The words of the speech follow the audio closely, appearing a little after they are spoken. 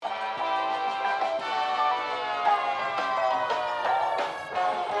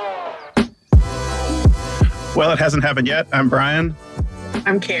Well, it hasn't happened yet. I'm Brian.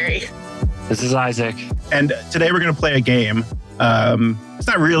 I'm Carrie. This is Isaac. And today we're going to play a game. It's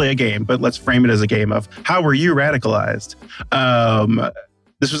not really a game, but let's frame it as a game of how were you radicalized?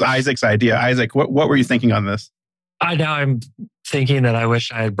 This was Isaac's idea. Isaac, what were you thinking on this? I'm thinking that I wish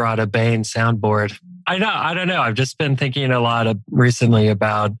I had brought a Bane soundboard. I don't know. I've just been thinking a lot recently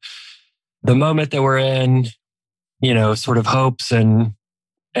about the moment that we're in, sort of hopes and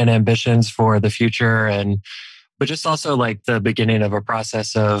ambitions for the future, but just also like the beginning of a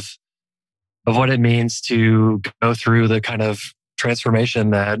process of what it means to go through the kind of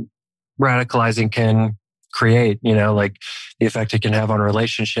transformation that radicalizing can create, like the effect it can have on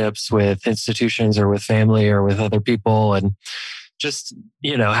relationships with institutions or with family or with other people. And just,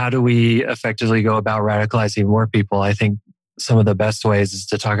 how do we effectively go about radicalizing more people? I think some of the best ways is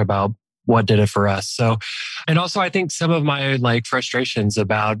to talk about what did it for us. So, and also I think some of my frustrations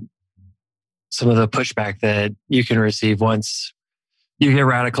about some of the pushback that you can receive once you get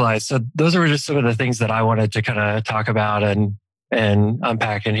radicalized. So those are just some of the things that I wanted to kind of talk about and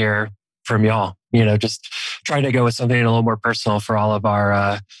unpack in here from y'all. Just trying to go with something a little more personal for all of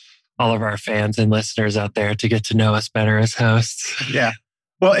our fans and listeners out there to get to know us better as hosts. Yeah.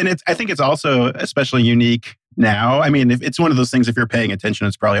 Well, and I think it's also especially unique now. I mean, if it's one of those things, if you're paying attention,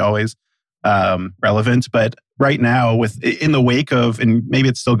 it's probably always relevant. But right now, in the wake of, and maybe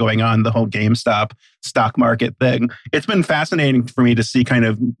it's still going on, the whole GameStop stock market thing, it's been fascinating for me to see kind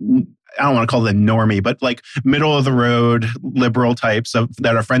of, I don't want to call them normie, but like middle of the road liberal types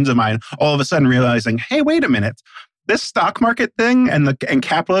that are friends of mine, all of a sudden realizing, hey, wait a minute, this stock market thing and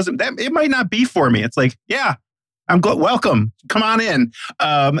capitalism, that it might not be for me. It's like, yeah, I'm welcome, come on in.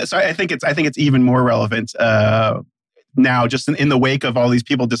 So I think it's even more relevant now, just in the wake of all these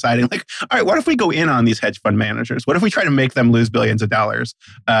people deciding, like, all right, what if we go in on these hedge fund managers? What if we try to make them lose billions of dollars?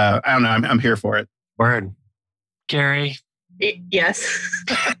 I don't know. I'm here for it. Word, Gary. Yes.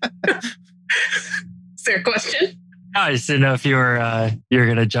 Is there a question? I just didn't know if you're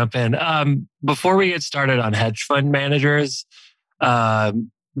going to jump in. Before we get started on hedge fund managers, does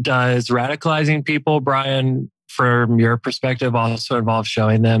radicalizing people, Brian, from your perspective, also involve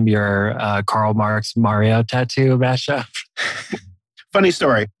showing them your Karl Marx Mario tattoo mashup? Funny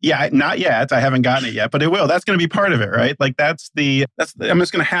story. Yeah, not yet. I haven't gotten it yet, but it will. That's going to be part of it, right? Like I'm just going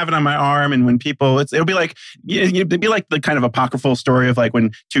to have it on my arm, and when people, it'll be like, it'd be like the kind of apocryphal story of like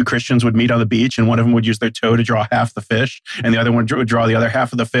when two Christians would meet on the beach, and one of them would use their toe to draw half the fish, and the other one would draw the other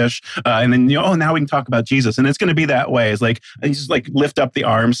half of the fish, and then now we can talk about Jesus, and it's going to be that way. It's like you just like lift up the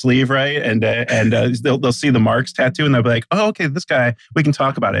arm sleeve, right, and they'll see the Marx tattoo, and they'll be like, oh, okay, this guy, we can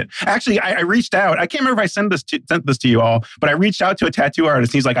talk about it. Actually, I reached out. I can't remember if I sent this to you all, but I reached out to a tattoo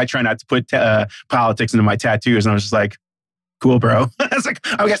artist. He's like, I try not to put politics into my tattoos. And I was just like, cool, bro. I was like,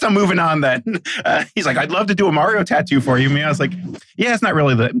 I guess I'm moving on then. He's like, I'd love to do a Mario tattoo for you. I was like, yeah, it's not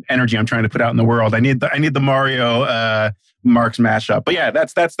really the energy I'm trying to put out in the world. I need the Mario Marx mashup. But yeah,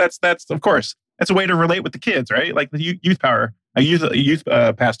 that's of course, that's a way to relate with the kids, right? Like the youth power, youth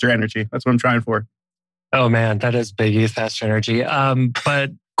pastor energy. That's what I'm trying for. Oh man, that is big youth pastor energy.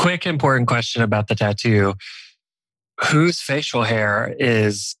 But quick, important question about the tattoo. Whose facial hair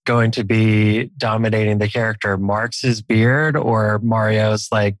is going to be dominating the character? Marx's beard or Mario's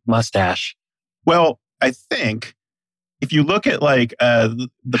mustache? Well, I think if you look at the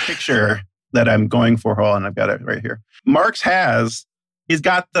picture that I'm going for, hold on, I've got it right here. Marx he's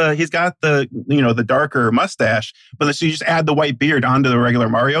got the darker mustache, but so you just add the white beard onto the regular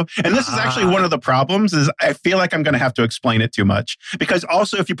Mario. And this is actually one of the problems is I feel like I'm going to have to explain it too much, because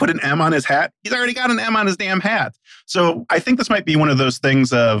also if you put an M on his hat, he's already got an M on his damn hat. So I think this might be one of those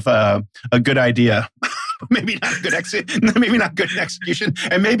things of a good idea. maybe not good execution.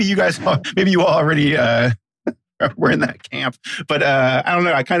 And maybe you all already we're in that camp, but I don't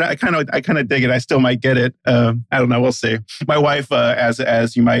know. I kind of dig it. I still might get it. I don't know. We'll see. My wife,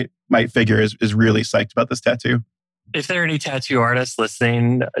 as you might figure, is really psyched about this tattoo. If there are any tattoo artists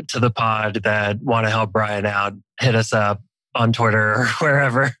listening to the pod that want to help Brian out, hit us up on Twitter or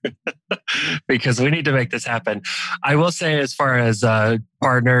wherever, because we need to make this happen. I will say, as far as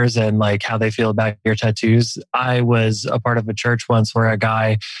partners and how they feel about your tattoos, I was a part of a church once where a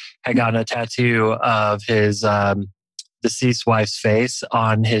guy had gotten a tattoo of his deceased wife's face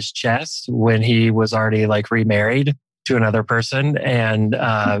on his chest when he was already remarried to another person. And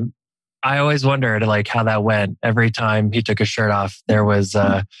I always wondered how that went. Every time he took his shirt off, there was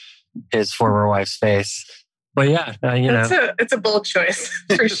his former wife's face. But yeah, it's a bold choice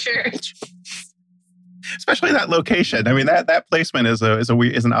for sure. Especially that location. I mean, that placement is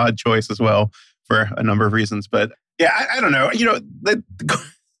an odd choice as well for a number of reasons. But yeah, I don't know.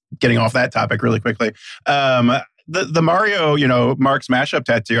 getting off that topic really quickly. The Mario, Mark's mashup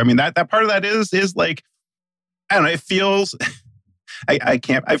tattoo. I mean, that part of that is like, I don't know. It feels. I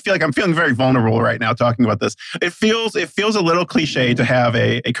can't. I feel like I'm feeling very vulnerable right now talking about this. It feels a little cliche to have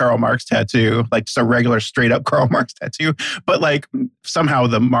a Karl Marx tattoo, like just a regular straight up Karl Marx tattoo, but like somehow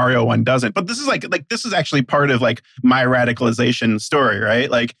the Mario one doesn't. But this is like this is actually part of like my radicalization story,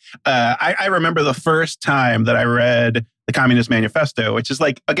 right? Like I remember the first time that I read the Communist Manifesto, which is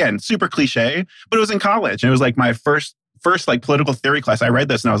like, again, super cliche, but it was in college, and it was like my first like political theory class. I read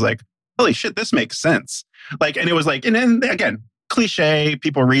this and I was like, holy shit, this makes sense. Like, and it was like, and then again, cliche,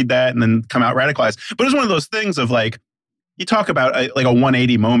 people read that and then come out radicalized. But it was one of those things of like, you talk about like a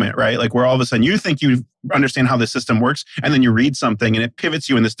 180 moment, right? Like where all of a sudden you think you understand how the system works, and then you read something and it pivots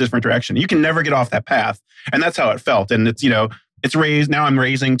you in this different direction. You can never get off that path. And that's how it felt. And it's, it's raised, now I'm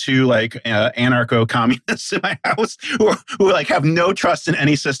raising two like anarcho-communists in my house who like have no trust in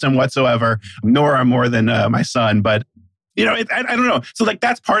any system whatsoever, nor are more than my son. But I don't know. So like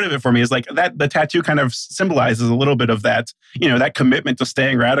that's part of it for me, is like that the tattoo kind of symbolizes a little bit of that, that commitment to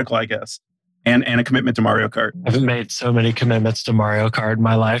staying radical, I guess, and a commitment to Mario Kart. I've made so many commitments to Mario Kart in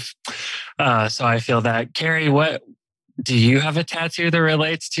my life. So I feel that. Carrie, what do you have a tattoo that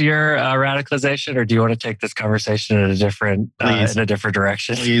relates to your radicalization, or do you want to take this conversation in a different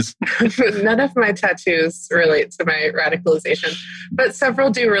direction? Please. None of my tattoos relate to my radicalization, but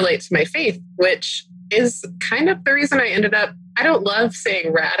several do relate to my faith, which is kind of the reason I ended up, I don't love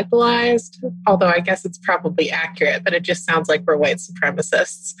saying radicalized, although I guess it's probably accurate, but it just sounds like we're white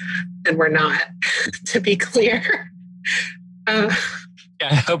supremacists, and we're not, to be clear. Yeah,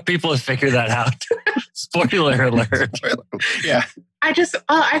 I hope people have figured that out. Spoiler alert. Yeah. I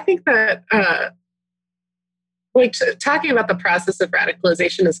think that, talking about the process of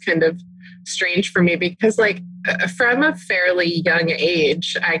radicalization is kind of strange for me, because like from a fairly young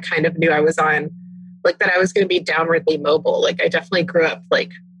age, I kind of knew I was on, like that I was going to be downwardly mobile. Like I definitely grew up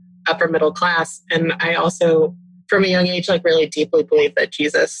like upper middle class. And I also, from a young age, like really deeply believed that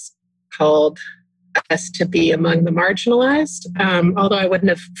Jesus called us to be among the marginalized, although I wouldn't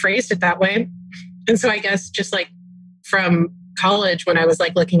have phrased it that way. And so I guess just like from college, when I was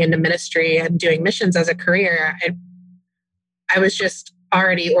like looking into ministry and doing missions as a career, I was just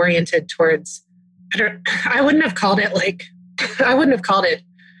already oriented towards, I wouldn't have put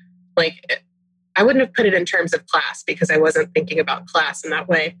it in terms of class, because I wasn't thinking about class in that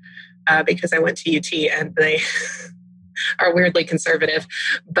way, because I went to UT and they are weirdly conservative.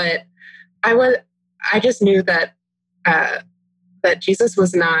 But I just knew that that Jesus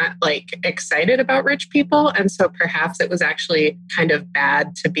was not like excited about rich people, and so perhaps it was actually kind of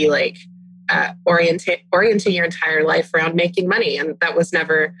bad to be like orienting your entire life around making money, and that was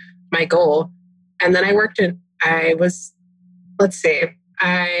never my goal. And then I was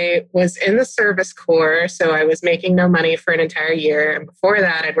in the service corps, so I was making no money for an entire year. And before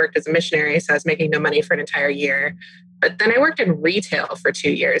that, I'd worked as a missionary, so I was making no money for an entire year. But then I worked in retail for 2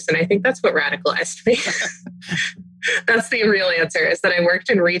 years, and I think that's what radicalized me. That's the real answer, is that I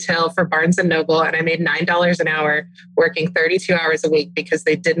worked in retail for Barnes & Noble, and I made $9 an hour working 32 hours a week because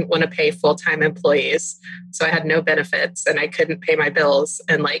they didn't want to pay full-time employees. So I had no benefits, and I couldn't pay my bills.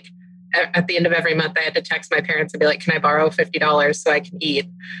 And like, at the end of every month, I had to text my parents and be like, can I borrow $50 so I can eat?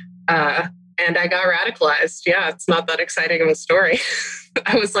 And I got radicalized. Yeah, it's not that exciting of a story.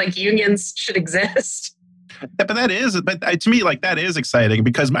 I was like, unions should exist. But to me, like that is exciting,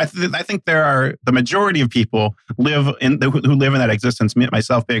 because I think the majority of people who live in that existence,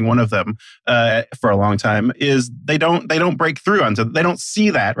 myself being one of them, for a long time, is they don't break through onto, they don't see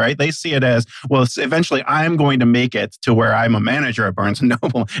that, right? They see it as, well, eventually I'm going to make it to where I'm a manager at Barnes &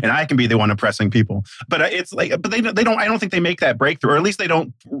 Noble and I can be the one oppressing people. But it's like, but they don't, I don't think they make that breakthrough, or at least they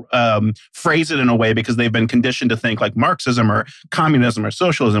don't phrase it in a way, because they've been conditioned to think like Marxism or communism or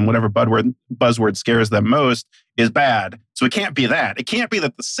socialism, whatever buzzword scares them most, is bad. So it can't be that. It can't be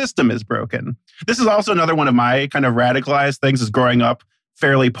that the system is broken. This is also another one of my kind of radicalized things, is growing up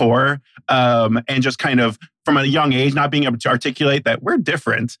fairly poor, and just kind of from a young age not being able to articulate that we're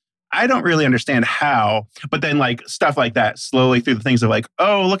different. I don't really understand how, but then like stuff like that slowly through the things of like,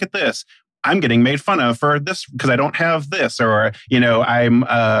 oh, look at this. I'm getting made fun of for this because I don't have this, or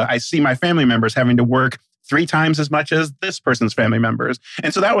I see my family members having to work 3 times as much as this person's family members.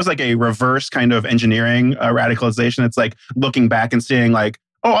 And so that was like a reverse kind of engineering radicalization. It's like looking back and seeing like,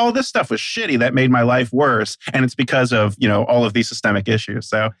 oh, all this stuff was shitty that made my life worse. And it's because of, all of these systemic issues.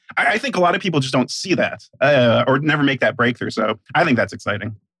 So I think a lot of people just don't see that or never make that breakthrough. So I think that's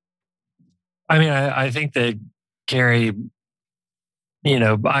exciting. I mean, I think that Carrie,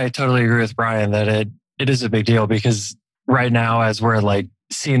 I totally agree with Brian that it is a big deal, because right now, as we're like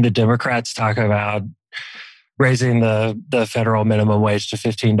seen the Democrats talk about raising the federal minimum wage to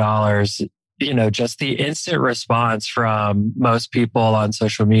 $15. Just the instant response from most people on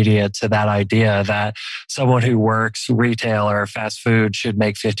social media to that idea that someone who works retail or fast food should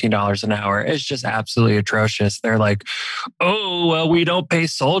make $15 an hour is just absolutely atrocious. They're like, oh, well, we don't pay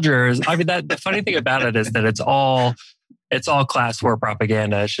soldiers. I mean, the funny thing about it is that it's all class war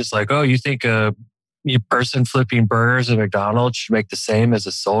propaganda. It's just like, oh, you think a person flipping burgers at McDonald's should make the same as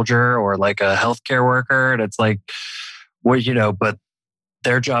a soldier or like a healthcare worker? And it's like, well, but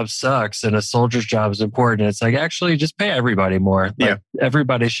their job sucks and a soldier's job is important. It's like, actually just pay everybody more. Like,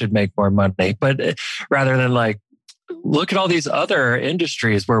 everybody should make more money. But rather than like, look at all these other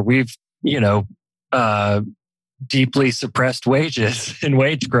industries where we've, deeply suppressed wages and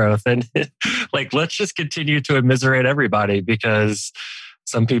wage growth. And like, let's just continue to immiserate everybody because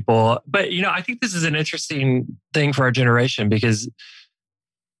some people, but I think this is an interesting thing for our generation because,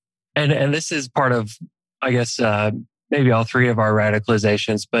 and this is part of, I guess, maybe all three of our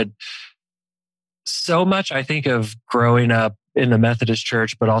radicalizations, but so much I think of growing up in the Methodist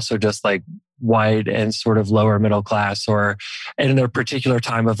church, but also just like white and sort of lower middle class, or in a particular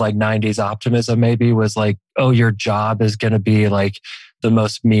time of like 90s optimism, maybe was like, oh, your job is going to be like the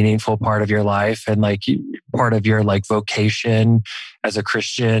most meaningful part of your life. And like part of your like vocation as a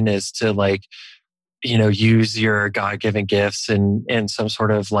Christian is to like, use your God-given gifts and some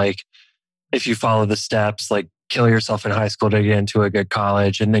sort of like, if you follow the steps, like kill yourself in high school to get into a good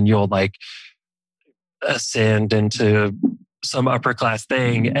college, and then you'll like ascend into some upper class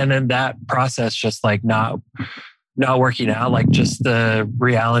thing. And then that process just like not working out, like just the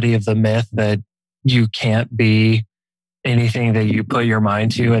reality of the myth that you can't be anything that you put your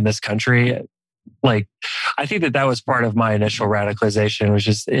mind to in this country. Like, I think that was part of my initial radicalization, which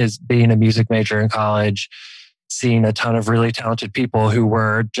is being a music major in college, seeing a ton of really talented people who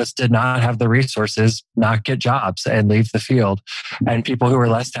did not have the resources, not get jobs and leave the field. And people who were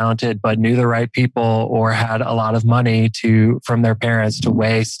less talented, but knew the right people or had a lot of money from their parents to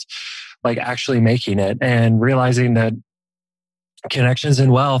waste, like actually making it, and realizing that connections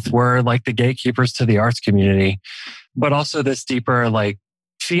and wealth were like the gatekeepers to the arts community. But also this deeper like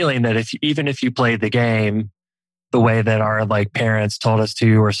feeling that even if you played the game the way that our like parents told us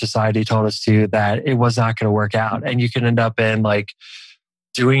to or society told us to, that it was not going to work out. And you can end up in like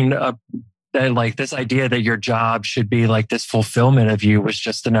doing like this idea that your job should be like this fulfillment of you was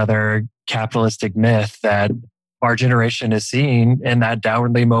just another capitalistic myth that our generation is seeing in that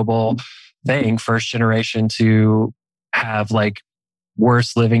downwardly mobile thing, first generation to have like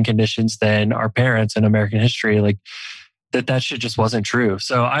worse living conditions than our parents in American history. Like that shit just wasn't true.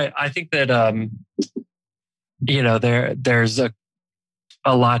 So I think that, there's a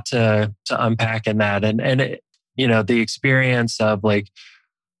lot to unpack in that. And it, the experience of like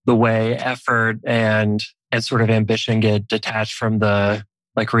the way effort and sort of ambition get detached from the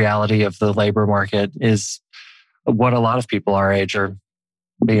like reality of the labor market is what a lot of people our age are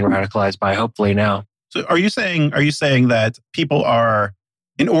being radicalized by, hopefully now. So are you saying that people are,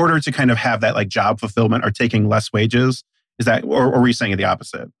 in order to kind of have that like job fulfillment, are taking less wages? Is that, or were you saying the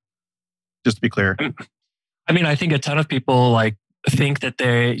opposite? Just to be clear. I mean, I think a ton of people like think that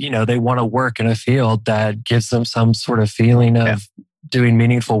they want to work in a field that gives them some sort of feeling of doing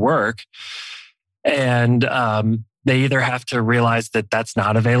meaningful work. And they either have to realize that that's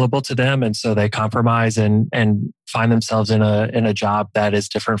not available to them. And so they compromise and find themselves in a job that is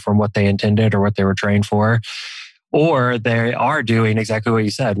different from what they intended or what they were trained for. Or they are doing exactly what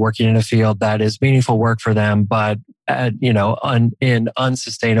you said, working in a field that is meaningful work for them, but in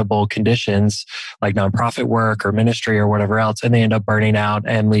unsustainable conditions, like nonprofit work or ministry or whatever else, and they end up burning out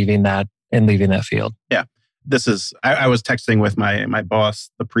and leaving that field. Yeah, this is. I was texting with my boss,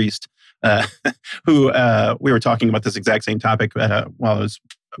 the priest, who we were talking about this exact same topic while it was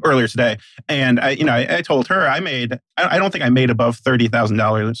earlier today, and I told her I don't think I made above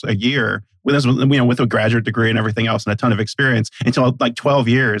 $30,000 a year with a graduate degree and everything else and a ton of experience until like 12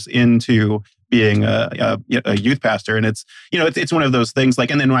 years into being a youth pastor. And it's one of those things like,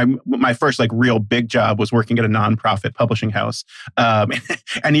 and then my first like real big job was working at a nonprofit publishing house.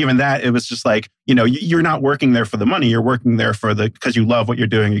 And even that, it was just like, you're not working there for the money, you're working there because you love what you're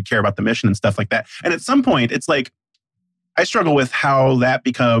doing, you care about the mission and stuff like that. And at some point it's like, I struggle with how that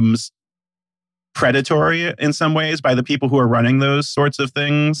becomes predatory in some ways by the people who are running those sorts of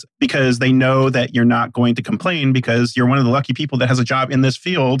things, because they know that you're not going to complain because you're one of the lucky people that has a job in this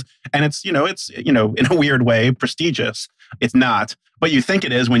field. And it's in a weird way, prestigious. It's not, but you think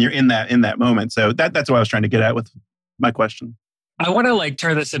it is when you're in that moment. So that's what I was trying to get at with my question. I want to like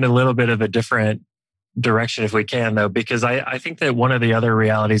turn this into a little bit of a different direction if we can, though, because I think that one of the other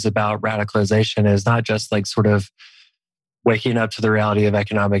realities about radicalization is not just like sort of waking up to the reality of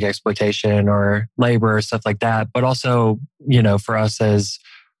economic exploitation or labor or stuff like that, but also, for us as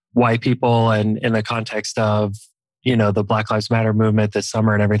white people and in the context of, the Black Lives Matter movement this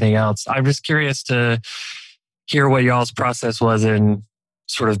summer and everything else. I'm just curious to hear what y'all's process was in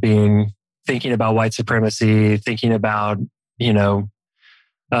sort of thinking about white supremacy, thinking about,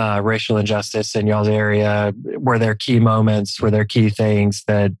 racial injustice in y'all's area. Were there key moments? Were there key things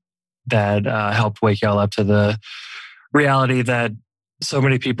that helped wake y'all up to the reality that so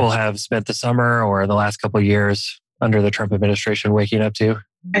many people have spent the summer or the last couple of years under the Trump administration waking up to?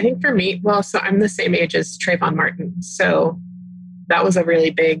 I think for me, so I'm the same age as Trayvon Martin. So that was a really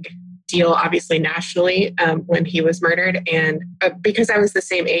big deal, obviously nationally, when he was murdered. And because I was the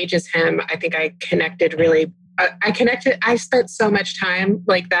same age as him, I think I connected really. I spent so much time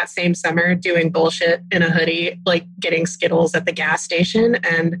like that same summer doing bullshit in a hoodie, like getting Skittles at the gas station.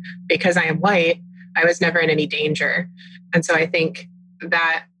 And because I am white, I was never in any danger. And so I think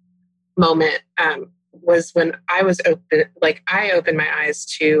that moment was when I was I opened my eyes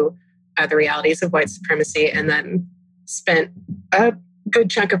to the realities of white supremacy, and then spent a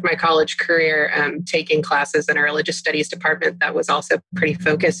good chunk of my college career taking classes in a religious studies department that was also pretty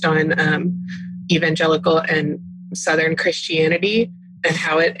focused on evangelical and Southern Christianity and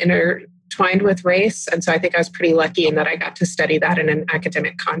how it intertwined with race. And so I think I was pretty lucky in that I got to study that in an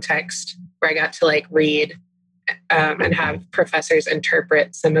academic context where I got to read and have professors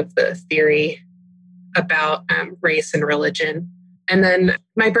interpret some of the theory about race and religion. And then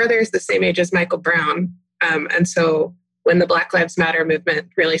my brother is the same age as Michael Brown. And so when the Black Lives Matter movement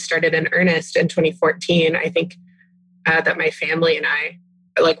really started in earnest in 2014, I think that my family and I,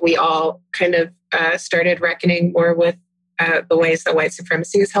 we all kind of started reckoning more with the ways that white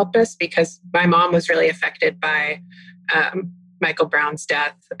supremacy has helped us, because my mom was really affected by Michael Brown's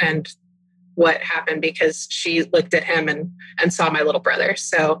death and what happened, because she looked at him and saw my little brother.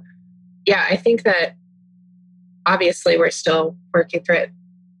 So yeah, I think that obviously we're still working through it.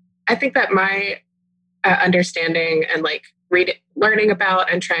 I think that my understanding and learning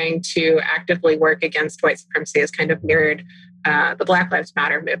about and trying to actively work against white supremacy has kind of mirrored the Black Lives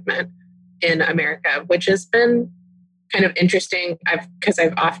Matter movement in America, which has been kind of interesting. Because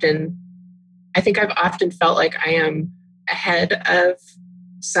I've often felt like I am ahead of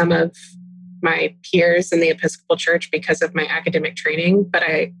some of my peers in the Episcopal Church because of my academic training, but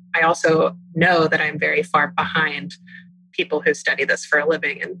I also know that I'm very far behind people who study this for a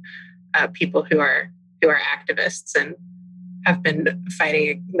living and people who are activists and have been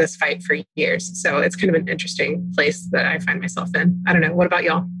fighting this fight for years. So it's kind of an interesting place that I find myself in. I don't know. What about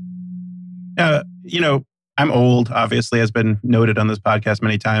y'all? I'm old, obviously, has been noted on this podcast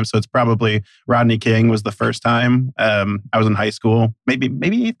many times. So it's probably Rodney King was the first time. I was in high school, maybe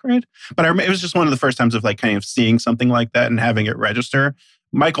 8th grade. But it was just one of the first times of kind of seeing something like that and having it register.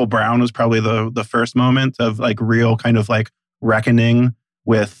 Michael Brown was probably the first moment of real kind of reckoning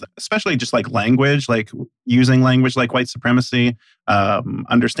with, especially just language, using language like white supremacy,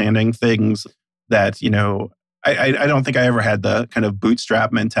 understanding things that, I don't think I ever had the kind of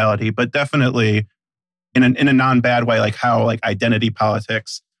bootstrap mentality, but definitely in a non-bad way, how identity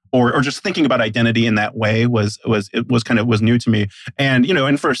politics or just thinking about identity in that way was new to me. And,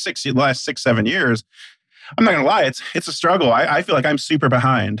 and for the last 6-7 years, I'm not going to lie, it's a struggle. I feel like I'm super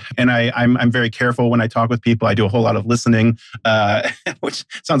behind, and I'm very careful when I talk with people. I do a whole lot of listening, which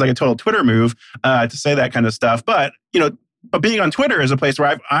sounds like a total Twitter move to say that kind of stuff. But being on Twitter is a place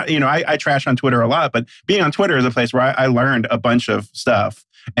where I trash on Twitter a lot. But being on Twitter is a place where I learned a bunch of stuff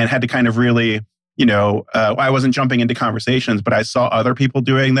and had to kind of really. I wasn't jumping into conversations, but I saw other people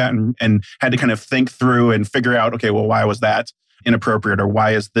doing that and had to kind of think through and figure out, okay, well, why was that inappropriate? Or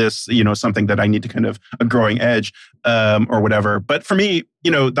why is this, something that I need to kind of a growing edge or whatever. But for me,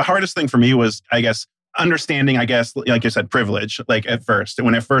 the hardest thing for me was, I guess, understanding, like you said, privilege, at first.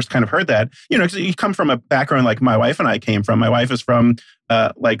 When I first kind of heard that, 'cause you come from a background like my wife and I came from. My wife is from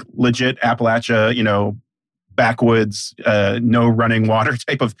legit Appalachia, backwoods, no running water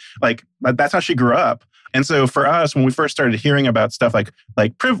type of that's how she grew up. And so for us, when we first started hearing about stuff like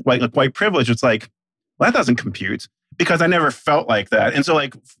white privilege, it's well, that doesn't compute, because I never felt like that. And so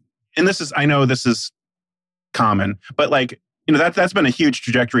and I know this is common, but that's been a huge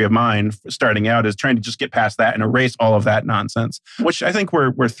trajectory of mine starting out, is trying to just get past that and erase all of that nonsense, which I think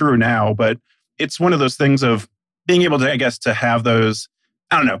we're through now. But it's one of those things of being able to, I guess, to have those.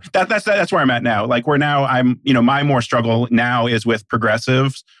 I don't know. That's where I'm at now. My more struggle now is with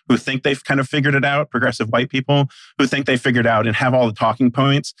progressives who think they've kind of figured it out, progressive white people who think they figured out and have all the talking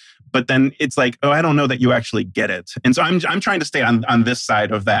points, but then it's like, oh, I don't know that you actually get it. And so I'm trying to stay on this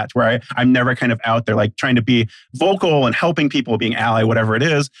side of that, where I'm never kind of out there like trying to be vocal and helping people, being ally, whatever it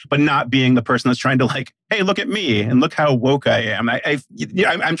is, but not being the person that's trying to like, hey, look at me and look how woke I am.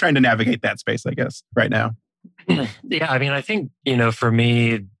 I'm trying to navigate that space, I guess, right now. Yeah, I mean, I think, for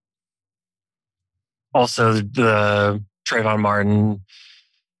me, also the Trayvon Martin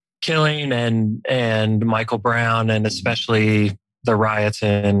killing and Michael Brown, and especially the riots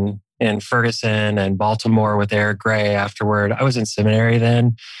in Ferguson and Baltimore with Eric Gray afterward. I was in seminary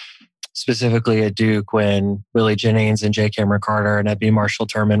then, specifically at Duke, when Willie Jennings and J. Cameron Carter and Ebby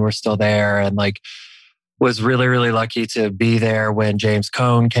Marshall-Turman were still there, and like was really, really lucky to be there when James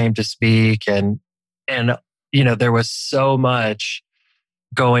Cone came to speak. And there was so much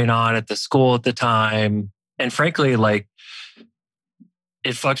going on at the school at the time. And frankly, like,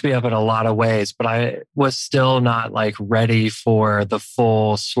 it fucked me up in a lot of ways, but I was still not like ready for the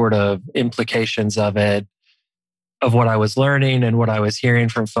full sort of implications of it, of what I was learning and what I was hearing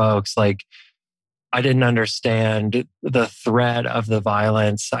from folks. Like, I didn't understand the threat of the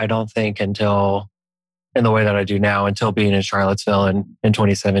violence, I don't think, until in the way that I do now, until being in Charlottesville in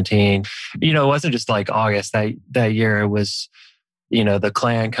 2017. It wasn't just like August that year. It was, the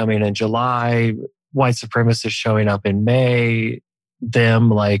Klan coming in July, white supremacists showing up in May, them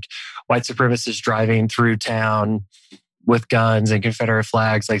like white supremacists driving through town with guns and Confederate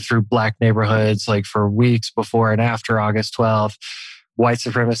flags, like through black neighborhoods, like for weeks before and after August 12th, white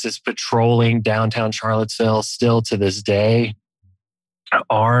supremacists patrolling downtown Charlottesville still to this day,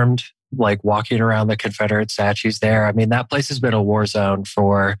 armed, like walking around the Confederate statues there. I mean, that place has been a war zone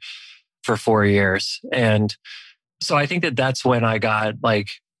for 4 years. And so I think that's when I got like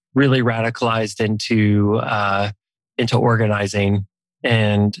really radicalized into organizing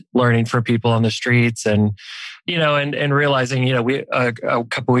and learning from people on the streets, and and realizing, we a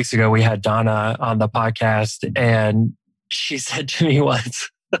couple weeks ago we had Donna on the podcast, and she said to me once,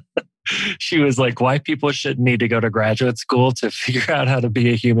 she was like, white people shouldn't need to go to graduate school to figure out how to be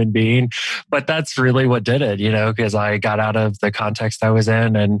a human being. But that's really what did it, because I got out of the context I was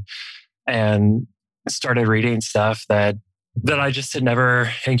in and started reading stuff that I just had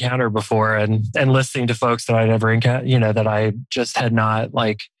never encountered before, and listening to folks that I never encountered, that I just had not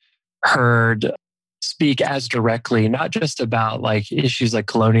like heard speak as directly, not just about like issues like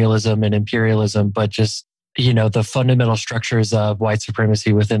colonialism and imperialism, but just, the fundamental structures of white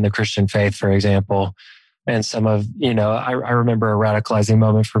supremacy within the Christian faith, for example. And some of, I remember a radicalizing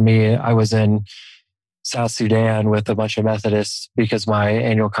moment for me. I was in South Sudan with a bunch of Methodists because my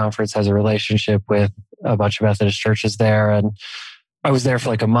annual conference has a relationship with a bunch of Methodist churches there. And I was there for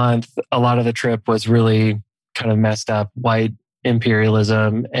like a month. A lot of the trip was really kind of messed up white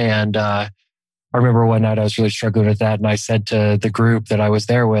imperialism. And I remember one night I was really struggling with that. And I said to the group that I was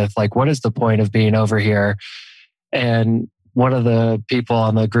there with, like, what is the point of being over here? And one of the people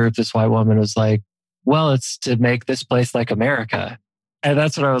on the group, this white woman, was like, well, it's to make this place like America. And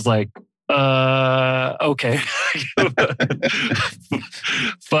that's when I was like, okay.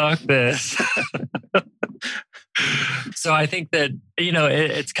 Fuck this. So I think that,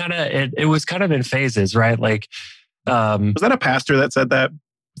 it's kind of, it was kind of in phases, right? Like, was that a pastor that said that?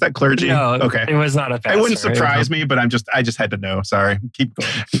 Was that clergy? No, okay. It was not a pastor. It wouldn't surprise me, but I just had to know. Sorry. Keep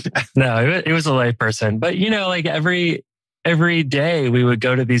going. No, it was a lay person. But, like every day we would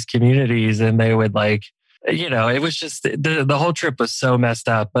go to these communities and they would like, it was just the whole trip was so messed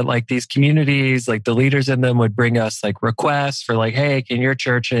up. But like these communities, like the leaders in them would bring us like requests for like, hey, can your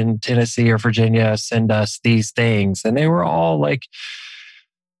church in Tennessee or Virginia send us these things? And they were all like,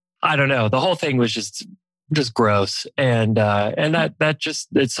 I don't know. The whole thing was just gross. And that just,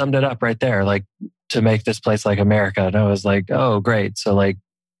 it summed it up right there. Like, to make this place like America. And I was like, oh, great. So like,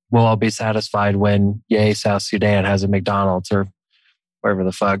 we'll all be satisfied when South Sudan has a McDonald's or wherever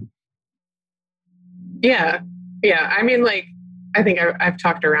the fuck. Yeah. I mean, like, I think I've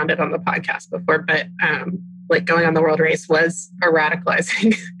talked around it on the podcast before, but like going on the world race was a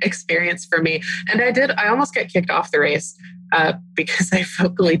radicalizing experience for me. And I almost got kicked off the race because I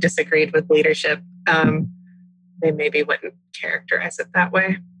vocally disagreed with leadership. They maybe wouldn't characterize it that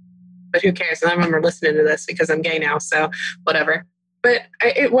way, but who cares? And I remember listening to this because I'm gay now, so whatever. But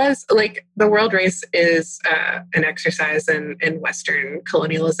it was like the world race is an exercise in Western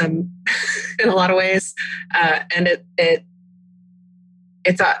colonialism in a lot of ways, and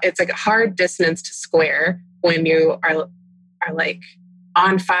it's like a hard dissonance to square when you are like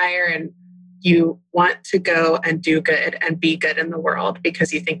on fire and you want to go and do good and be good in the world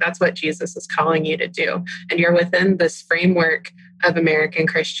because you think that's what Jesus is calling you to do, and you're within this framework of American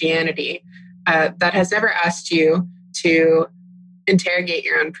Christianity that has never asked you to interrogate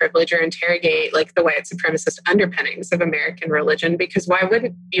your own privilege or interrogate like the white supremacist underpinnings of American religion, because why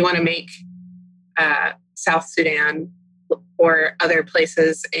wouldn't you want to make South Sudan or other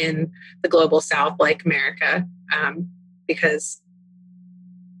places in the global South like America?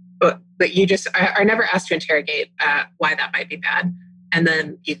 But you just are never asked to interrogate why that might be bad. And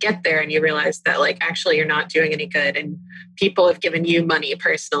then you get there and you realize that like actually you're not doing any good, and people have given you money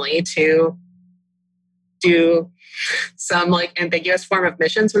personally to do some like ambiguous form of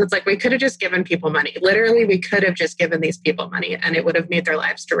missions when it's like we could have just given people money. Literally, we could have just given these people money and it would have made their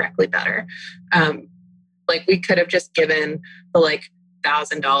lives directly better. Like we could have just given the like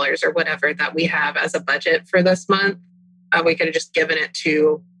 $1,000 or whatever that we have as a budget for this month. We could have just given it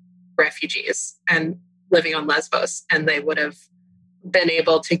to refugees and living on Lesbos, and they would have been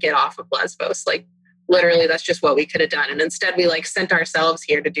able to get off of Lesbos. Like literally, that's just what we could have done. And instead we like sent ourselves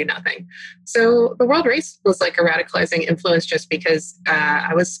here to do nothing. So the world race was like a radicalizing influence just because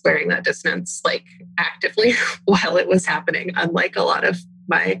I was squaring that dissonance like actively while it was happening, unlike a lot of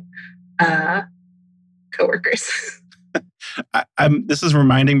my coworkers. This is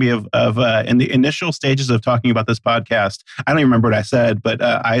reminding me of in the initial stages of talking about this podcast. I don't even remember what I said, but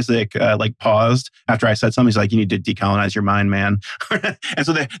Isaac like paused after I said something. He's like, "You need to decolonize your mind, man." And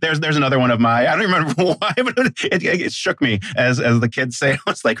so there's another one of my. I don't remember why, but it shook me as the kids say. I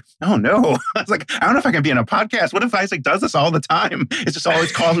was like, "Oh no!" I was like, "I don't know if I can be in a podcast. What if Isaac does this all the time? It just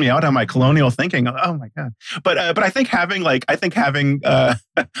always calls me out on my colonial thinking." Oh my god! But I think having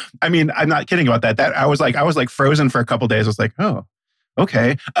I mean, I'm not kidding about that. That I was like frozen for a couple days. I was like, oh,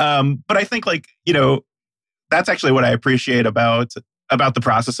 okay. But I think like, you know, that's actually what I appreciate about the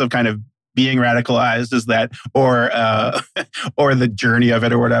process of kind of being radicalized is that, or the journey of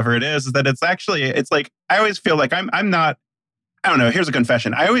it or whatever it is that it's like, I always feel like I'm not, I don't know, here's a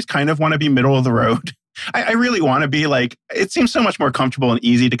confession. I always kind of want to be middle of the road. I really want to be like, it seems so much more comfortable and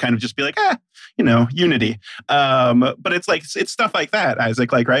easy to kind of just be like, you know, unity. But it's like, it's stuff like that,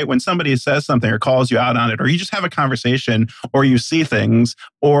 Isaac, like, right? When somebody says something or calls you out on it, or you just have a conversation, or you see things,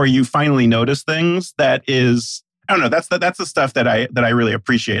 or you finally notice things that is, I don't know, that's the stuff that I really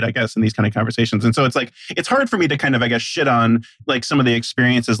appreciate, I guess, in these kind of conversations. And so it's like, it's hard for me to kind of, I guess, shit on like some of the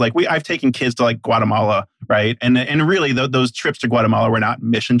experiences. Like I've taken kids to like Guatemala, right? And really those trips to Guatemala were not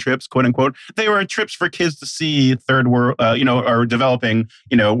mission trips, quote unquote. They were trips for kids to see third world, or developing,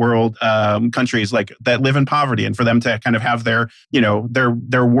 world countries like that live in poverty, and for them to kind of have their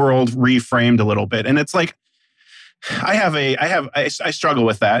world reframed a little bit. And it's like, I struggle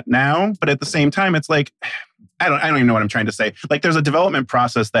with that now, but at the same time, it's like, I don't even know what I'm trying to say. Like there's a development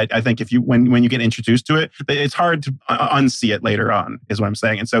process that I think if you, when you get introduced to it, it's hard to unsee it later on, is what I'm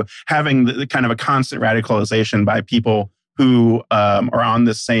saying. And so having the kind of a constant radicalization by people who are on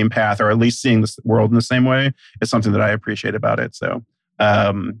this same path, or at least seeing this world in the same way, is something that I appreciate about it. So,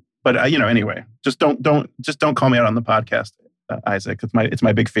 anyway, just don't call me out on the podcast, Isaac. It's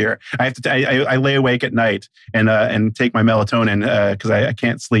my big fear. I lay awake at night and take my melatonin because I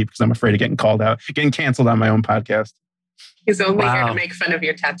can't sleep because I'm afraid of getting called out, getting canceled on my own podcast. He's only here to make fun of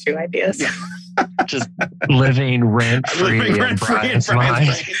your tattoo ideas. Yeah. Just living rent-free in Brian's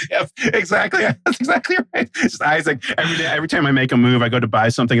mind. Yep, exactly. That's exactly right. Just Isaac. Every time I make a move, I go to buy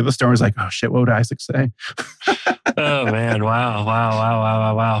something at the store. It's like, oh shit, what would Isaac say? Oh man,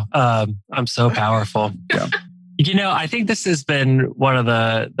 wow. I'm so powerful. Yeah. I think this has been one of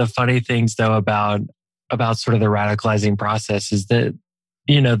the funny things though about sort of the radicalizing process is that,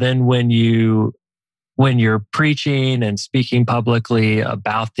 then when you're preaching and speaking publicly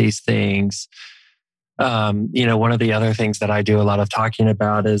about these things, one of the other things that I do a lot of talking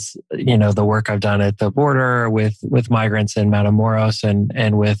about is, the work I've done at the border with migrants in Matamoros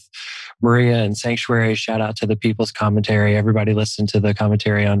and with Maria and Sanctuary. Shout out to the People's Commentary. Everybody listen to the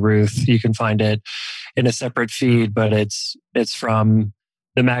commentary on Ruth. You can find it in a separate feed, but it's from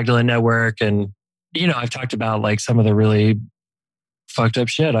the Magdalene Network. And, I've talked about like some of the really fucked up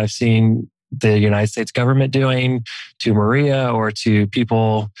shit I've seen the United States government doing to Maria or to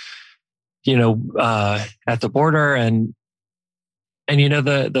people, at the border. And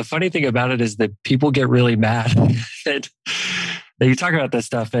the funny thing about it is that people get really mad that you talk about this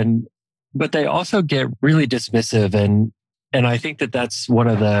stuff, but they also get really dismissive. And I think that that's one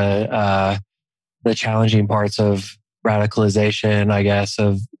of the challenging parts of radicalization, I guess,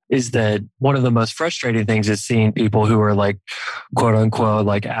 is that one of the most frustrating things is seeing people who are like, quote unquote,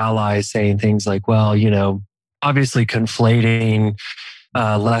 like allies saying things like, well, obviously conflating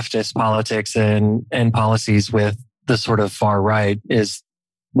leftist politics and policies with the sort of far right is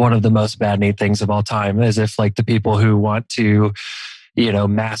one of the most maddening things of all time, as if like the people who want to,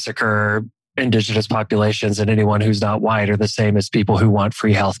 massacre indigenous populations and anyone who's not white are the same as people who want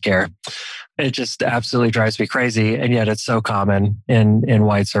free healthcare. It just absolutely drives me crazy. And yet it's so common in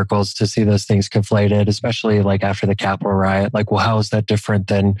white circles to see those things conflated, especially like after the Capitol riot. Like, well, how is that different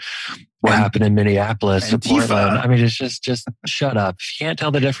than what happened in Minneapolis or Portland? I mean, it's just shut up. If you can't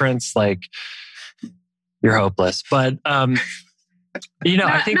tell the difference, like, you're hopeless. But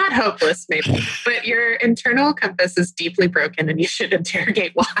I think not hopeless, maybe, but your internal compass is deeply broken, and you should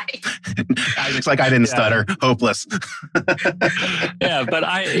interrogate why. It's like I didn't stutter. Hopeless. Yeah, but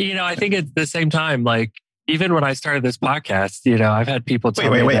I think at the same time, like even when I started this podcast, I've had people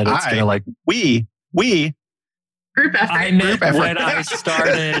tell me that it's gonna like we group effort. I meant when I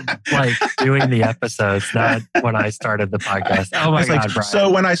started like doing the episodes, not when I started the podcast. Oh my God, Brian. So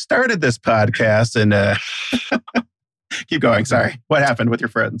when I started this podcast and. Keep going. Sorry. What happened with your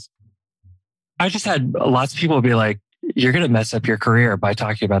friends? I just had lots of people be like, you're going to mess up your career by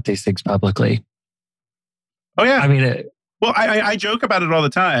talking about these things publicly. Oh, yeah. I mean, I joke about it all the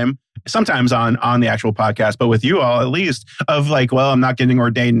time, sometimes on the actual podcast, but with you all at least, of like, well, I'm not getting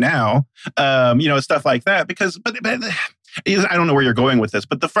ordained now, stuff like that. Because, but I don't know where you're going with this,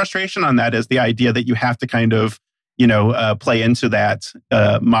 but the frustration on that is the idea that you have to kind of, play into that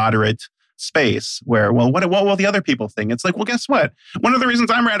moderate space where, well, what will the other people think? It's like, well, guess what? One of the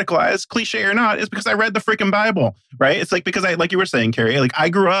reasons I'm radicalized, cliche or not, is because I read the freaking Bible, right? It's like, because like you were saying, Carrie, like I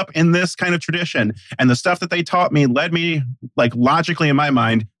grew up in this kind of tradition, and the stuff that they taught me led me, like logically in my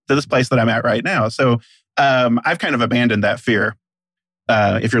mind, to this place that I'm at right now. So I've kind of abandoned that fear.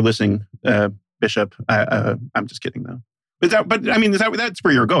 If you're listening, Bishop, I'm just kidding though. That's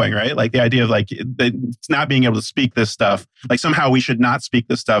where you're going, right? Like the idea of like it's not being able to speak this stuff, like somehow we should not speak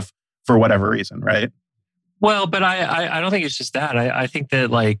this stuff for whatever reason, right? Well, but I don't think it's just that. I think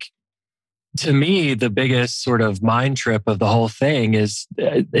that, like, to me, the biggest sort of mind trip of the whole thing is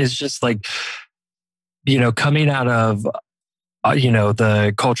just like, coming out of,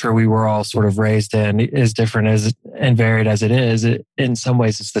 the culture we were all sort of raised in, is different and varied as it is. In some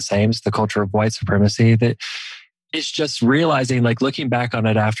ways, it's the same. It's the culture of white supremacy. That it's just realizing, like, looking back on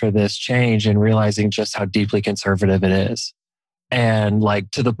it after this change and realizing just how deeply conservative it is. And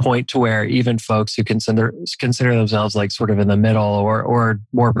like to the point to where even folks who consider themselves like sort of in the middle or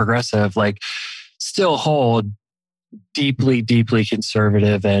more progressive, like still hold deeply, deeply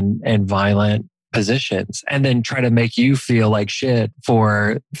conservative and violent positions, and then try to make you feel like shit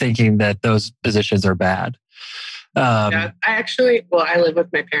for thinking that those positions are bad. I live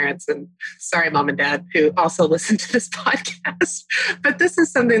with my parents, and sorry, mom and dad, who also listen to this podcast. But this is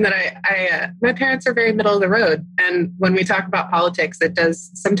something that my parents are very middle of the road. And when we talk about politics, it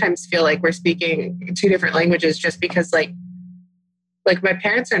does sometimes feel like we're speaking two different languages, just because like my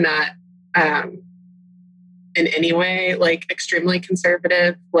parents are not in any way like extremely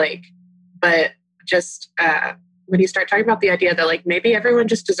conservative, but just when you start talking about the idea that like maybe everyone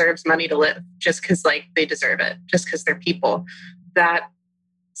just deserves money to live just because like they deserve it, just because they're people, that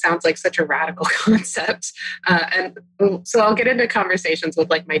sounds like such a radical concept. And so I'll get into conversations with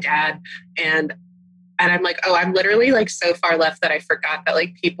like my dad, and I'm like, oh, I'm literally like so far left that I forgot that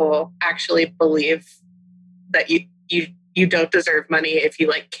like people actually believe that you don't deserve money if you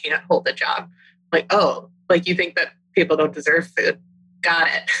like can't hold a job. Like, oh, like you think that people don't deserve food. Got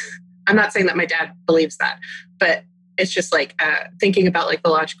it. I'm not saying that my dad believes that, but it's just like thinking about like the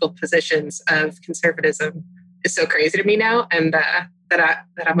logical positions of conservatism is so crazy to me now. And that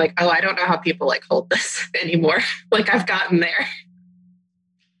I'm like, oh, I don't know how people like hold this anymore. Like I've gotten there.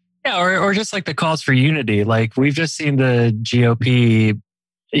 Yeah. Or just like the calls for unity. Like we've just seen the GOP,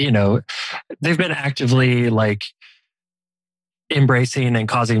 they've been actively like embracing and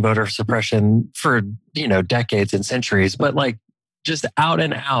causing voter suppression for, decades and centuries, but like just out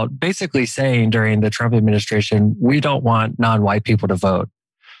and out, basically saying during the Trump administration, we don't want non-white people to vote.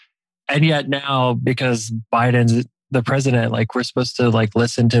 And yet now, because Biden's the president, like we're supposed to like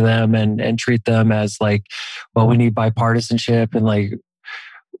listen to them and treat them as like, well, we need bipartisanship and like,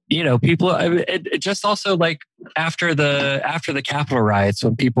 people, it just also like after the Capitol riots,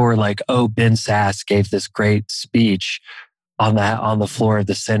 when people were like, oh, Ben Sasse gave this great speech on the floor of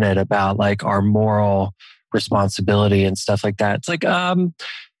the Senate about like our moral responsibility and stuff like that. It's like,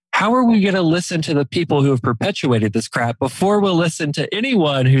 how are we going to listen to the people who have perpetuated this crap before we'll listen to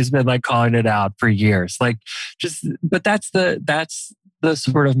anyone who's been like calling it out for years? Like but that's the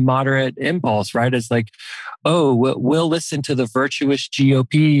sort of moderate impulse, right? It's like, oh, we'll listen to the virtuous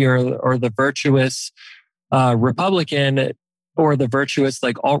GOP or the virtuous Republican or the virtuous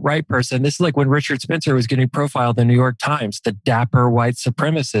like alt-right person. This is like when Richard Spencer was getting profiled in the New York Times, the dapper white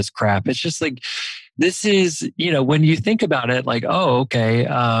supremacist crap. It's just like, this is, when you think about it, like, oh, okay,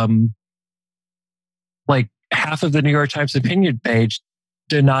 like half of the New York Times opinion page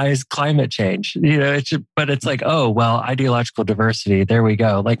denies climate change. But it's like, oh, well, ideological diversity. There we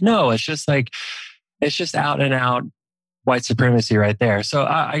go. Like, no, it's just out and out white supremacy right there. So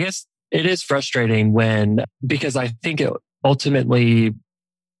I guess it is frustrating because I think it ultimately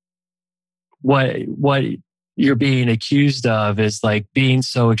what you're being accused of is like being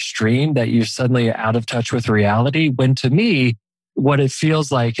so extreme that you're suddenly out of touch with reality. When to me, what it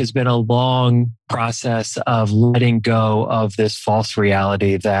feels like has been a long process of letting go of this false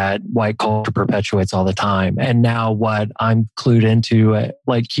reality that white culture perpetuates all the time. And now what I'm cued into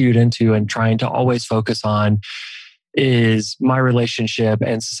and trying to always focus on is my relationship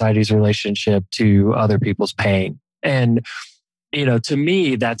and society's relationship to other people's pain. And, to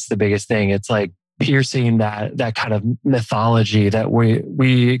me, that's the biggest thing. It's like piercing that kind of mythology that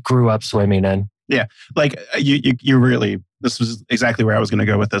we grew up swimming in. Yeah. Like you really, this was exactly where I was going to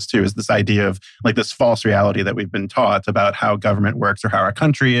go with this too, is this idea of like this false reality that we've been taught about how government works or how our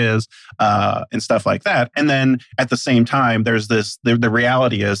country is and stuff like that. And then at the same time, there's this, the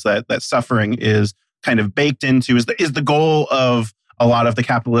reality is that suffering is kind of baked into, is the goal of a lot of the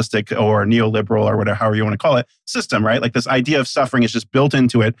capitalistic or neoliberal or whatever, however you want to call it, system, right? Like this idea of suffering is just built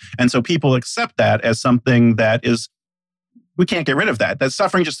into it. And so people accept that as something that is, we can't get rid of that. That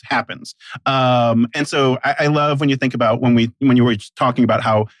suffering just happens. And so I love when you think about when you were talking about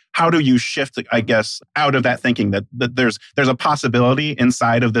how do you shift, I guess, out of that thinking that there's a possibility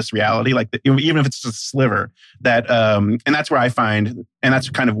inside of this reality, like even if it's just a sliver, that and that's where I find, and that's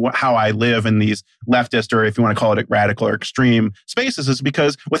kind of how I live in these leftist, or if you want to call it radical or extreme spaces, is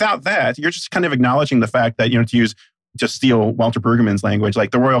because without that, you're just kind of acknowledging the fact that, to steal Walter Brueggemann's language,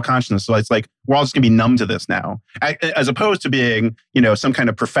 like the royal consciousness. So it's like, we're all just going to be numb to this now, as opposed to being, some kind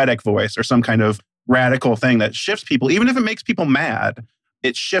of prophetic voice or some kind of radical thing that shifts people. Even if it makes people mad,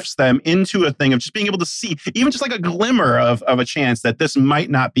 it shifts them into a thing of just being able to see, even just like a glimmer of a chance that this might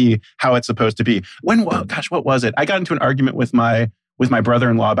not be how it's supposed to be. What was it? I got into an argument with my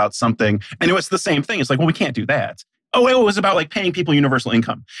brother-in-law about something, and it was the same thing. It's like, well, we can't do that. Oh, it was about like paying people universal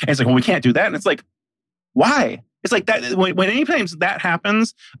income. And it's like, well, we can't do that. And it's like, why? It's like that when any times that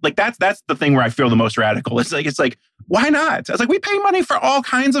happens, like that's the thing where I feel the most radical. It's like, why not? I was like, we pay money for all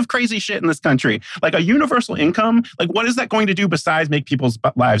kinds of crazy shit in this country. Like a universal income, like what is that going to do besides make people's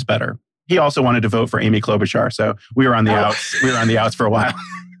lives better? He also wanted to vote for Amy Klobuchar, so we were on the outs. We were on the outs for a while.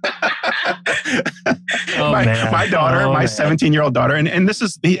 My daughter, my 17-year-old daughter, and this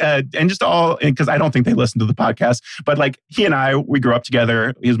is and just all, because I don't think they listen to the podcast, but like he and I, we grew up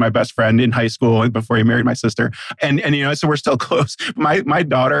together. He was my best friend in high school before he married my sister, and so we're still close. My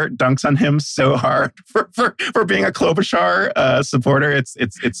daughter dunks on him so hard for being a Klobuchar supporter.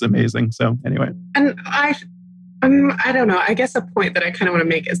 It's amazing. So anyway, and I don't know. I guess a point that I kind of want to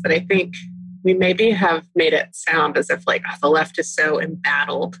make is that I think we maybe have made it sound as if like the left is so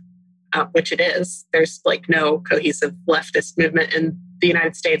embattled, which it is. There's like no cohesive leftist movement in the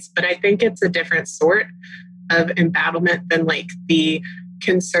United States, but I think it's a different sort of embattlement than like the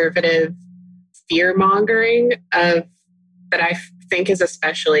conservative fear-mongering that I think is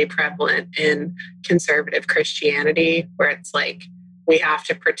especially prevalent in conservative Christianity, where it's like we have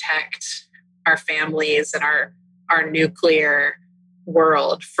to protect our families and our nuclear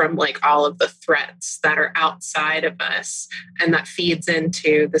world from like all of the threats that are outside of us, and that feeds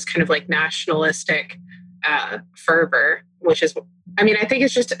into this kind of like nationalistic fervor, which is, I mean, I think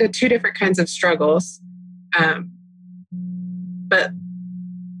it's just two different kinds of struggles, but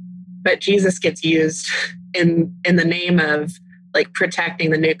Jesus gets used in the name of like protecting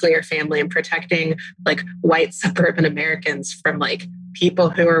the nuclear family and protecting like white suburban Americans from like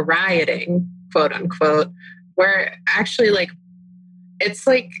people who are rioting, quote unquote, where actually like it's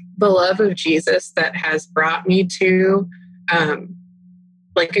like the love of Jesus that has brought me to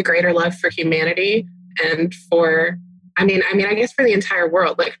like a greater love for humanity and for, I mean, I guess for the entire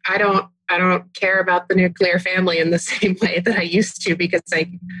world. Like I don't care about the nuclear family in the same way that I used to, because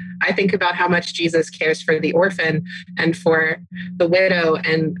I think about how much Jesus cares for the orphan and for the widow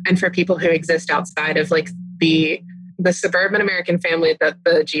and for people who exist outside of like the suburban American family that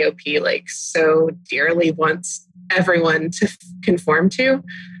the GOP like so dearly wants everyone to conform to.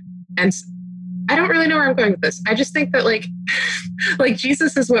 And I don't really know where I'm going with this. I just think that like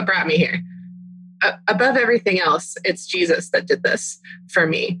Jesus is what brought me here. Above everything else, it's Jesus that did this for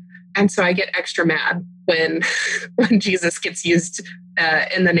me. And so I get extra mad when Jesus gets used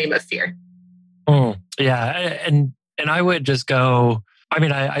in the name of fear. Yeah. And I would just go, I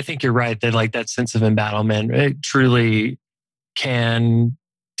mean, I think you're right that like that sense of embattlement, it truly can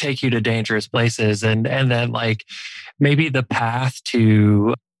take you to dangerous places, and that like maybe the path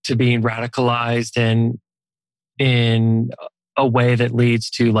to to being radicalized and in a way that leads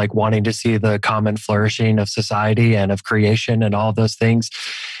to like wanting to see the common flourishing of society and of creation and all of those things.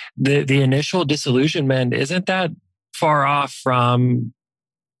 The initial disillusionment isn't that far off from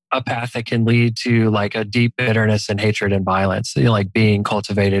a path that can lead to like a deep bitterness and hatred and violence, like being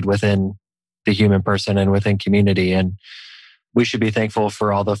cultivated within the human person and within community. And we should be thankful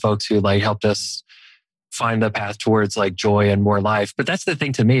for all the folks who like helped us find the path towards like joy and more life. But that's the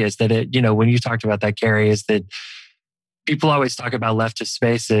thing to me is that it, when you talked about that, Carrie, is that people always talk about leftist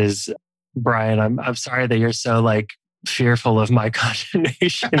spaces. Brian, I'm sorry that you're so like fearful of my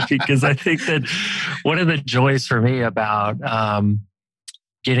condemnation because I think that one of the joys for me about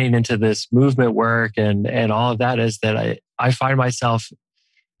getting into this movement work and all of that is that I find myself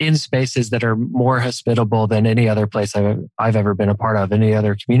in spaces that are more hospitable than any other place I've ever been a part of, any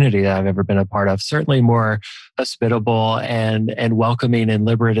other community that I've ever been a part of. Certainly more hospitable and welcoming and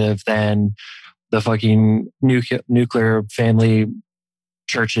liberative than the fucking nuclear family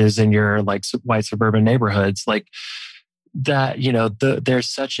churches in your like white suburban neighborhoods. Like that, there's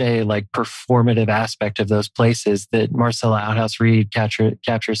such a like performative aspect of those places that Marcella Outhouse Reed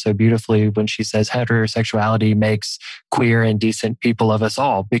captures so beautifully when she says heterosexuality makes queer and decent people of us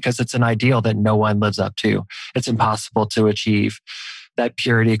all, because it's an ideal that no one lives up to. It's impossible to achieve. That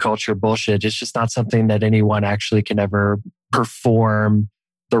purity culture bullshit, it's just not something that anyone actually can ever perform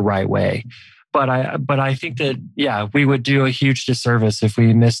the right way. But I think that, yeah, we would do a huge disservice if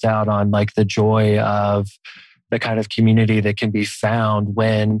we missed out on like the joy of the kind of community that can be found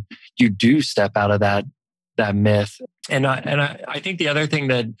when you do step out of that myth. And I think the other thing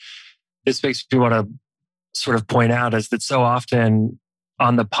that this makes me want to sort of point out is that so often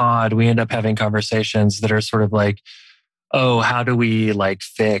on the pod, we end up having conversations that are sort of like, oh, how do we like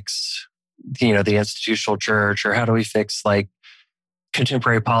fix, the institutional church, or how do we fix like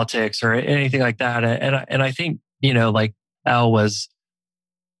contemporary politics or anything like that? And I think, like Elle was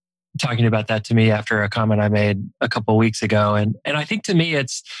talking about that to me after a comment I made a couple of weeks ago. And I think to me,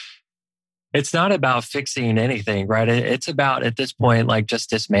 it's not about fixing anything, right? It's about at this point, like just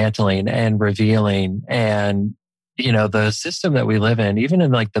dismantling and revealing. And, the system that we live in, even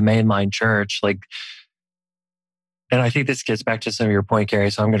in like the mainline church, like, and I think this gets back to some of your point, Carrie,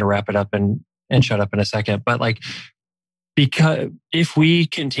 so I'm going to wrap it up and shut up in a second. But like, because if we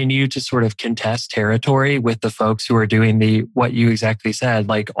continue to sort of contest territory with the folks who are doing what you exactly said,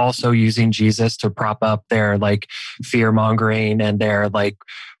 like also using Jesus to prop up their like fear mongering and their like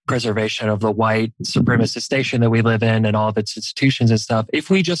preservation of the white supremacist station that we live in and all of its institutions and stuff, if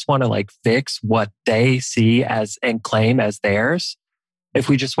we just want to like fix what they see as and claim as theirs, if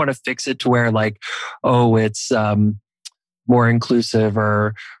we just want to fix it to where like, oh, it's more inclusive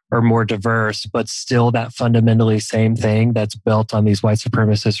or more diverse, but still that fundamentally same thing that's built on these white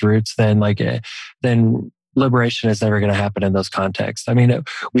supremacist roots, then liberation is never going to happen in those contexts. I mean,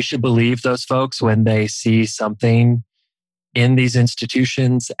 we should believe those folks when they see something in these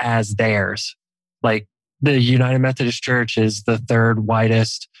institutions as theirs. Like the United Methodist Church is the third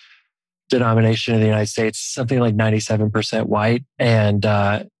whitest denomination in the United States, something like 97% white. And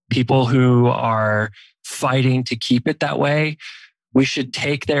people who are fighting to keep it that way, we should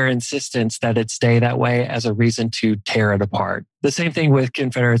take their insistence that it stay that way as a reason to tear it apart. The same thing with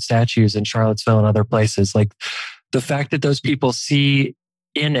Confederate statues in Charlottesville and other places. Like the fact that those people see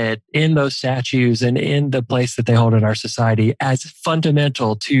in those statues and in the place that they hold in our society as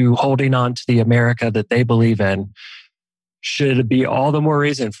fundamental to holding on to the America that they believe in should be all the more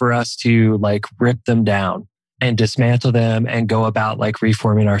reason for us to like rip them down and dismantle them and go about like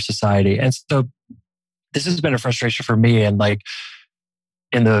reforming our society. And so this has been a frustration for me. And like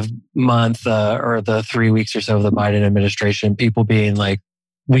in the month or the 3 weeks or so of the Biden administration, people being like,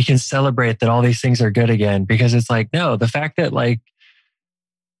 we can celebrate that all these things are good again, because it's like, no, the fact that like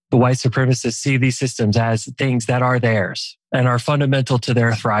the white supremacists see these systems as things that are theirs and are fundamental to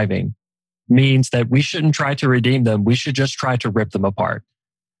their thriving means that we shouldn't try to redeem them. We should just try to rip them apart.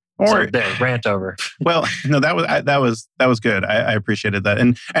 So there, rant over. Well, no, that was good. I appreciated that.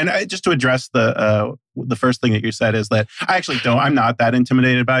 And just to address the first thing that you said is that I'm not that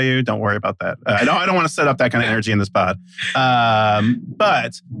intimidated by you. Don't worry about that. I don't want to set up that kind of energy in this pod.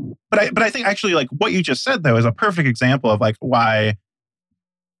 But I think actually like what you just said though is a perfect example of like why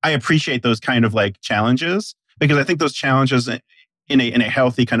I appreciate those kind of like challenges, because I think those challenges in a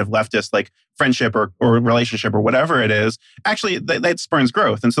healthy kind of leftist like friendship or relationship or whatever it is, actually that spurns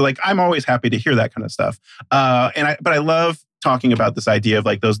growth. And so like I'm always happy to hear that kind of stuff. But I love talking about this idea of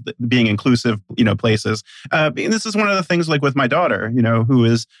like those being inclusive, places. And this is one of the things like with my daughter, who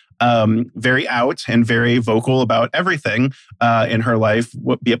is very out and very vocal about everything in her life,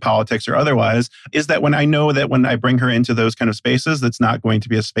 be it politics or otherwise, is that when I know that when I bring her into those kind of spaces, that's not going to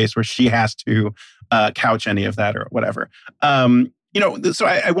be a space where she has to couch any of that or whatever. So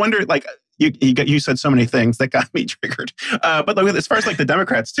I wonder, like, you said so many things that got me triggered. But like, as far as like the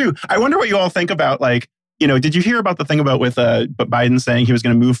Democrats too, I wonder what you all think about like, did you hear about the thing about with Biden saying he was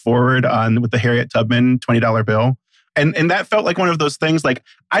going to move forward with the Harriet Tubman $20 bill? And that felt like one of those things like,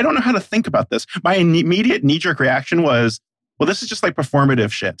 I don't know how to think about this. My immediate knee-jerk reaction was, well, this is just like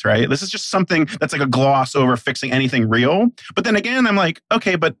performative shit, right? This is just something that's like a gloss over fixing anything real. But then again, I'm like,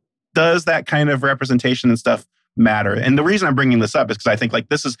 okay, but does that kind of representation and stuff matter? And the reason I'm bringing this up is because I think like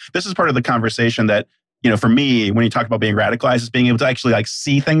this is part of the conversation that, for me, when you talk about being radicalized, is being able to actually like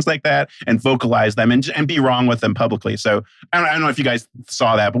see things like that and vocalize them and be wrong with them publicly. So I don't know if you guys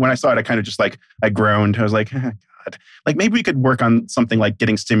saw that, but when I saw it, I kind of just like, I groaned. I was like, oh, God, like maybe we could work on something like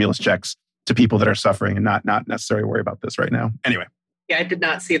getting stimulus checks to people that are suffering and not necessarily worry about this right now. Anyway. Yeah, I did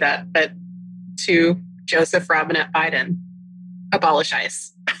not see that. But to Joseph Robinette Biden, abolish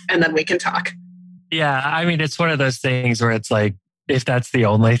ICE, and then we can talk. Yeah, I mean, it's one of those things where it's like, if that's the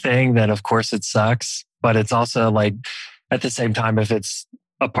only thing, then of course it sucks. But it's also like, at the same time, if it's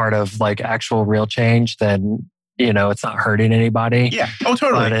a part of like actual real change, then, it's not hurting anybody. Yeah. Oh,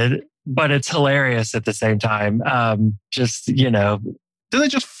 totally. But it's hilarious at the same time. Doesn't it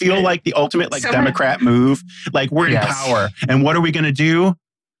just feel like the ultimate like Democrat move? Like we're in power. And what are we going to do?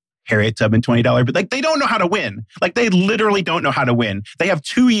 Harriet Tubman $20, but like they don't know how to win. Like they literally don't know how to win. They have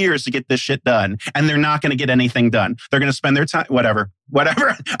 2 years to get this shit done, and they're not going to get anything done. They're going to spend their time, whatever.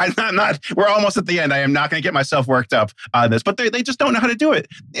 I'm not. We're almost at the end. I am not going to get myself worked up on this, but they just don't know how to do it.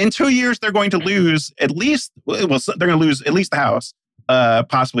 In 2 years, they're going to lose at least. Well, they're going to lose at least the House,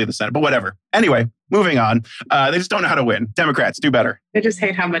 possibly the Senate, but whatever. Anyway, moving on. They just don't know how to win. Democrats, do better. I just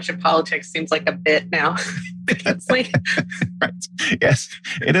hate how much of politics seems like a bit now. It's like, right? Yes,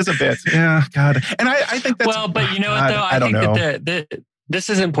 it is a bit. Yeah, God. And I think that's well, but you know what though? I think that this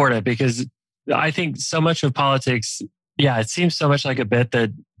is important because I think so much of politics. Yeah, it seems so much like a bit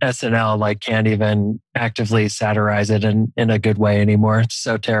that SNL like can't even actively satirize it in a good way anymore. It's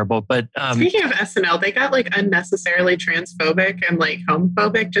so terrible. But speaking of SNL, they got like unnecessarily transphobic and like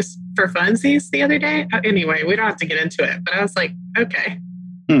homophobic just for funsies the other day. Anyway, we don't have to get into it. But I was like, okay.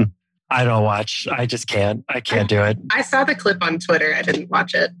 I don't watch. I just can't. I can't do it. I saw the clip on Twitter. I didn't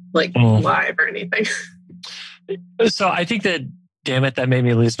watch it like live or anything. So I think that. Damn it, that made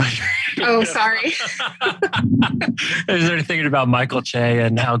me lose my train. Oh, sorry. I was thinking about Michael Che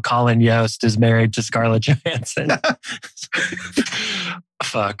and how Colin Yost is married to Scarlett Johansson.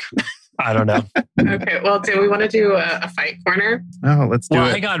 Fuck. I don't know. Okay, well, do we want to do a fight corner? Oh, let's do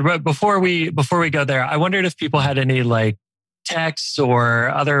it. Hang on. Before we go there, I wondered if people had any like texts or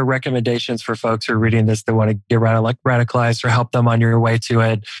other recommendations for folks who are reading this that want to get radicalized or help them on your way to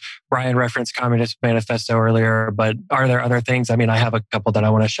it. Brian referenced Communist Manifesto earlier, but are there other things? I mean, I have a couple that I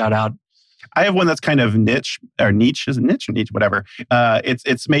want to shout out. I have one that's kind of niche, is it niche or niche? Whatever.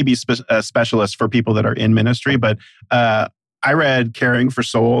 It's maybe a specialist for people that are in ministry, but I read Caring for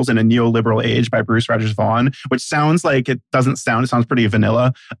Souls in a Neoliberal Age by Bruce Rogers Vaughan, which sounds like it sounds pretty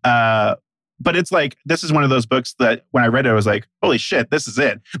vanilla. But it's like, this is one of those books that when I read it, I was like, holy shit, this is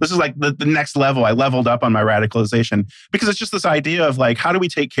it. This is like the next level. I leveled up on my radicalization because it's just this idea of like, how do we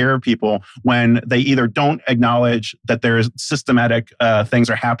take care of people when they either don't acknowledge that there's systematic things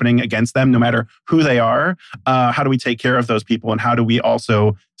are happening against them, no matter who they are? How do we take care of those people? And how do we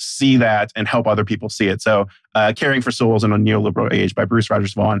also see that and help other people see it? So Caring for Souls in a Neoliberal Age by Bruce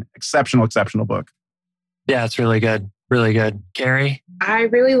Rogers Vaughan. Exceptional book. Yeah, it's really good. Really good. Carrie? I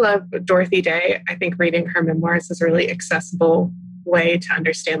really love Dorothy Day. I think reading her memoirs is a really accessible way to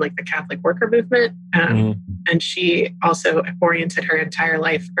understand like the Catholic worker movement. And she also oriented her entire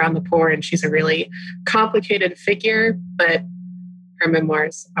life around the poor. And she's a really complicated figure, but her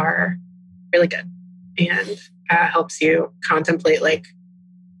memoirs are really good and helps you contemplate like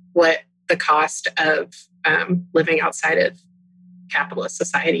what the cost of living outside of capitalist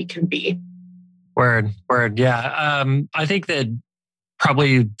society can be. Word. Yeah. I think that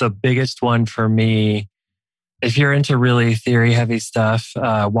probably the biggest one for me, if you're into really theory heavy stuff,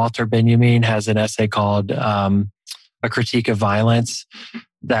 Walter Benjamin has an essay called A Critique of Violence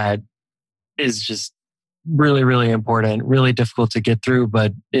that is just really, really important, really difficult to get through,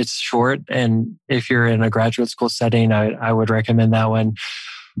 but it's short. And if you're in a graduate school setting, I would recommend that one.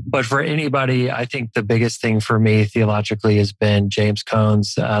 But for anybody, I think the biggest thing for me theologically has been James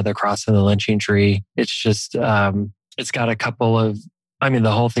Cone's The Cross and the Lynching Tree. It's just it's got a couple of, I mean,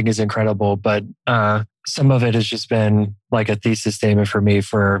 the whole thing is incredible, but some of it has just been like a thesis statement for me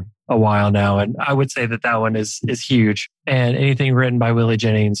for a while now. And I would say that one is huge. And anything written by Willie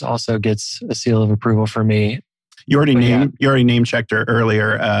Jennings also gets a seal of approval for me. You already name checked her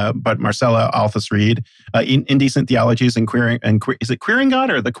earlier, but Marcella Althus Reed, Indecent Theologies and Queering, is it Queering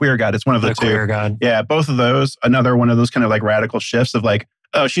God or the Queer God? It's one of the two. Queer God. Yeah, both of those. Another one of those kind of like radical shifts of like,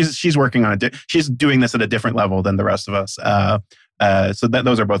 oh, she's working on it. She's doing this at a different level than the rest of us. So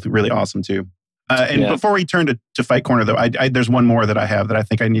those are both really awesome too. Before we turn to Fight Corner, though, there's one more that I have that I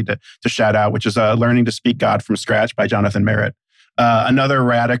think I need to shout out, which is Learning to Speak God from Scratch by Jonathan Merritt. Another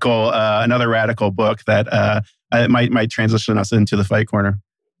radical book that might transition us into the Fight Corner.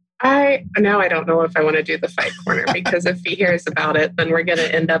 I don't know if I want to do the Fight Corner because if he hears about it, then we're going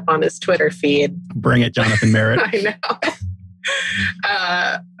to end up on his Twitter feed. Bring it, Jonathan Merritt. I know.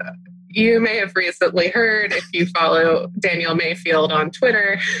 You may have recently heard, if you follow Daniel Mayfield on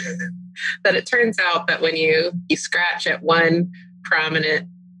Twitter, that it turns out that when you scratch at one prominent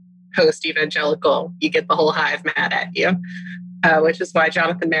post-evangelical, you get the whole hive mad at you, which is why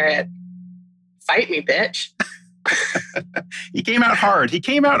Jonathan Merritt, fight me, bitch. He came out hard. He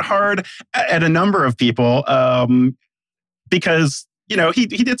came out hard at a number of people because, he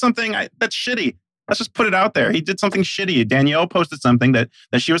did something that's shitty. Let's just put it out there. He did something shitty. Danielle posted something that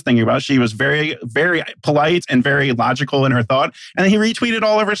she was thinking about. She was very, very polite and very logical in her thought. And then he retweeted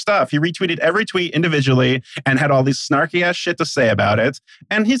all of her stuff. He retweeted every tweet individually and had all these snarky ass shit to say about it.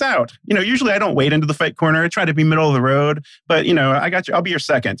 And he's out. Usually I don't wade into the Fight Corner. I try to be middle of the road. But, I got you. I'll be your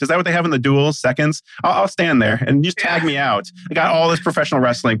second. Is that what they have in the duels? Seconds? I'll stand there and just tag me out. I got all this professional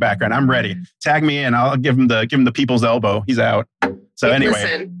wrestling background. I'm ready. Tag me in. I'll give him the people's elbow. He's out. So anyway.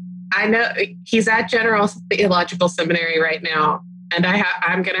 Listen. I know he's at General Theological Seminary right now, and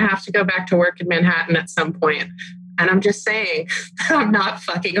I'm going to have to go back to work in Manhattan at some point. And I'm just saying, I'm not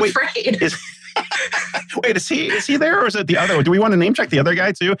fucking afraid. Is he there or is it the other one? Do we want to name check the other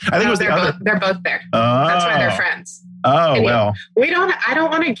guy too? I think it was the other. They're both there. That's why they're friends. Oh, anyway, well. I don't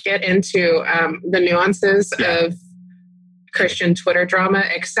want to get into the nuances of Christian Twitter drama,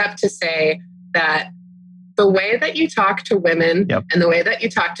 except to say that the way that you talk to women and the way that you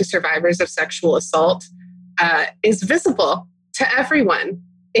talk to survivors of sexual assault is visible to everyone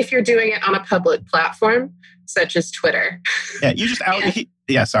if you're doing it on a public platform such as Twitter. Yeah, you just out.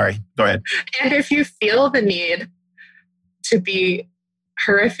 Sorry. Go ahead. And if you feel the need to be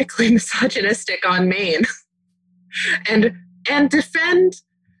horrifically misogynistic on Maine and defend,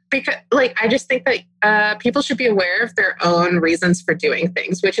 because I just think that people should be aware of their own reasons for doing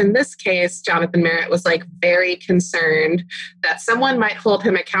things, which in this case, Jonathan Merritt was very concerned that someone might hold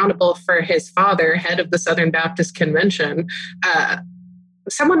him accountable for his father, head of the Southern Baptist Convention.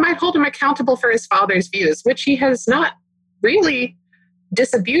 Someone might hold him accountable for his father's views, which he has not really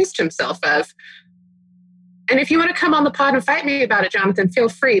disabused himself of. And if you want to come on the pod and fight me about it, Jonathan, feel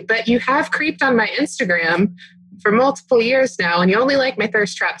free. But you have creeped on my Instagram for multiple years now, and you only like my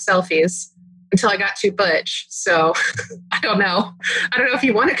thirst trap selfies until I got too butch. So I don't know. I don't know if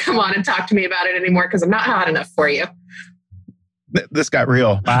you want to come on and talk to me about it anymore because I'm not hot enough for you. This got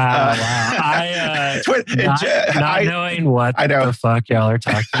real. Wow. Not knowing what the fuck y'all are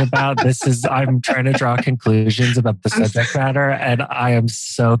talking about. I'm trying to draw conclusions about the subject matter, and I am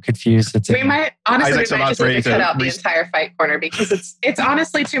so confused. We might just need to cut out the entire Fight Corner because it's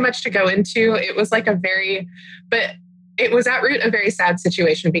honestly too much to go into. It was it was at root a very sad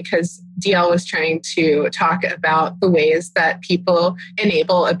situation because DL was trying to talk about the ways that people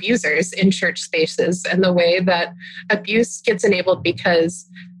enable abusers in church spaces and the way that abuse gets enabled because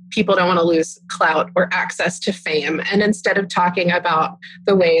people don't want to lose clout or access to fame. And instead of talking about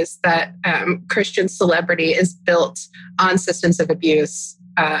the ways that Christian celebrity is built on systems of abuse,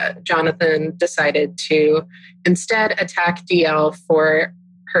 Jonathan decided to instead attack DL for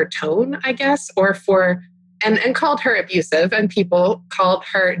her tone, I guess, or for... And called her abusive, and people called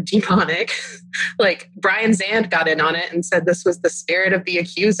her demonic. Brian Zand got in on it and said this was the spirit of the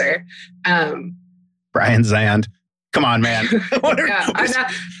accuser. Brian Zand. Come on, man.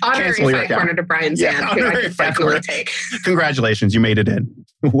 Honorary Fight Corner to Brian Zand, who I could definitely take. Congratulations, you made it in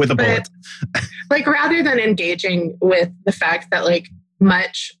with a bullet. Rather than engaging with the fact that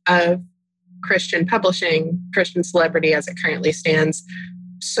much of Christian publishing, Christian celebrity as it currently stands,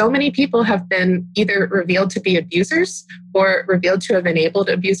 so many people have been either revealed to be abusers or revealed to have enabled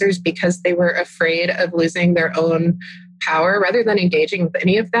abusers because they were afraid of losing their own power. Rather than engaging with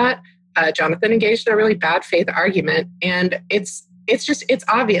any of that, Jonathan engaged in a really bad faith argument. And it's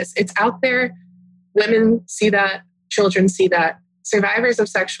obvious. It's out there. Women see that. Children see that. Survivors of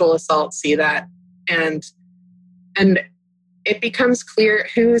sexual assault see that. And And it becomes clear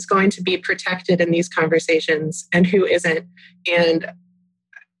who is going to be protected in these conversations and who isn't, and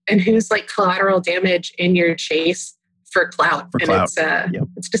who's like collateral damage in your chase for clout.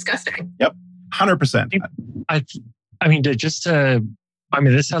 It's disgusting. Yep, 100%.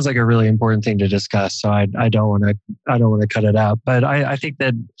 This sounds like a really important thing to discuss. So I don't want to cut it out. But I think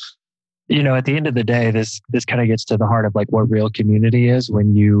that, at the end of the day, this kind of gets to the heart of like what real community is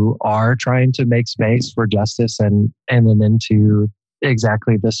when you are trying to make space for justice and then into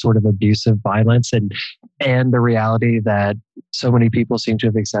exactly this sort of abusive violence and the reality that so many people seem to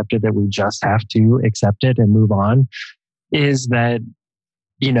have accepted that we just have to accept it and move on is that,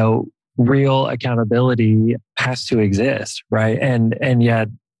 real accountability has to exist, right? And yet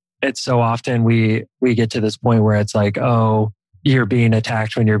it's so often we get to this point where it's like, oh, you're being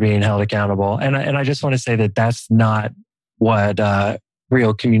attacked when you're being held accountable. And I just want to say that that's not what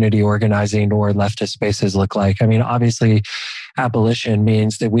real community organizing or leftist spaces look like. I mean, obviously, abolition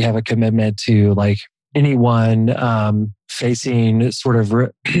means that we have a commitment to like anyone facing sort of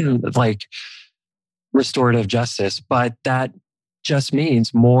like restorative justice, but that just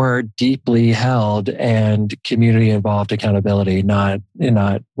means more deeply held and community involved accountability, not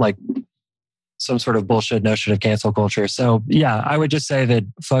like some sort of bullshit notion of cancel culture. So yeah, I would just say that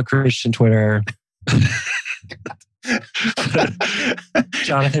fuck Christian Twitter.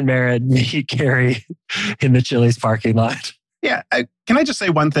 Jonathan Merritt, meet Carrie in the Chili's parking lot. Yeah. Can I just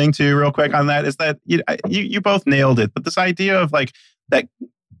say one thing too, real quick on that? Is that you both nailed it. But this idea of like that,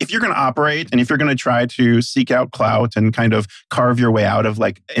 if you're going to operate and if you're going to try to seek out clout and kind of carve your way out of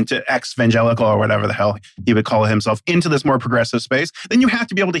like into ex-evangelical or whatever the hell he would call himself into this more progressive space, then you have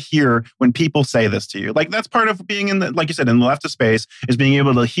to be able to hear when people say this to you. Like that's part of being in the, like you said, in the leftist space is being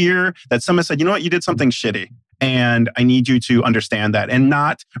able to hear that someone said, you know what, you did something shitty. And I need you to understand that and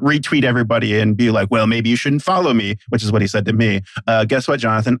not retweet everybody and be like, well, maybe you shouldn't follow me, which is what he said to me. Guess what,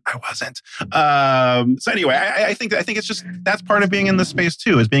 Jonathan? I wasn't. So anyway, I think it's just, that's part of being in this space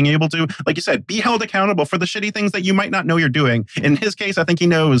too, is being able to, like you said, be held accountable for the shitty things that you might not know you're doing. In his case, I think he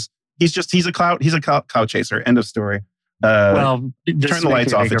knows he's a clout chaser. End of story. Well, turn the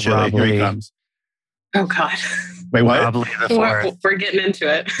lights off at Chili. Here he comes. Oh God. Wait, what? We're getting into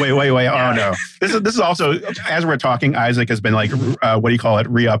it. Wait. Yeah. Oh no. This is also, as we're talking, Isaac has been like, what do you call it?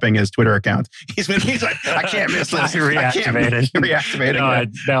 Re-upping his Twitter account. He's like, I can't miss this.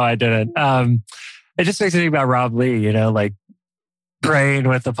 Reactivated. No, I didn't. It just makes me think about Rob Lee, like praying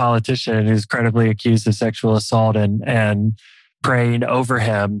with a politician who's credibly accused of sexual assault and praying over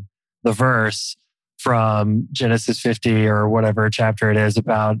him the verse from Genesis 50 or whatever chapter it is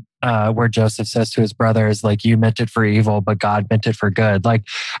about where Joseph says to his brothers, like, you meant it for evil, but God meant it for good. Like,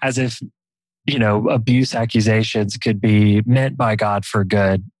 as if, abuse accusations could be meant by God for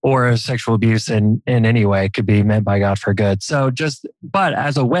good, or sexual abuse in any way could be meant by God for good. So but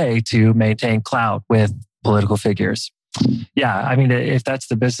as a way to maintain clout with political figures. Yeah, I mean, if that's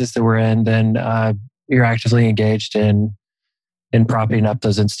the business that we're in, then you're actively engaged in propping up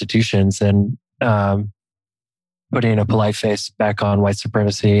those institutions and putting a polite face back on white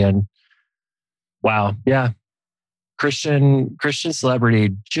supremacy. And wow, yeah, Christian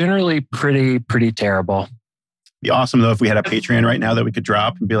celebrity generally pretty terrible. Be awesome though if we had a Patreon right now that we could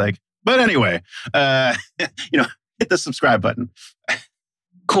drop and be like, but anyway, hit the subscribe button.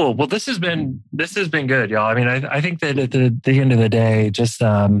 Cool. Well, this has been good, y'all. I mean, I think that at the end of the day, just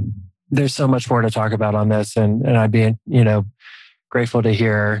there's so much more to talk about on this, and I'd be grateful to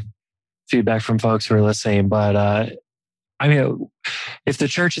hear feedback from folks who are listening. But I mean, if the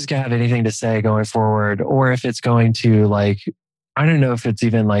church is going to have anything to say going forward, or if it's going to I don't know if it's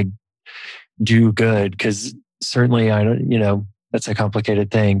even do good, because certainly that's a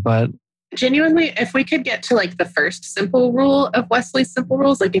complicated thing. But genuinely, if we could get to the first simple rule of Wesley's simple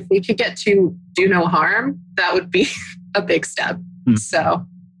rules, if we could get to do no harm, that would be a big step. So.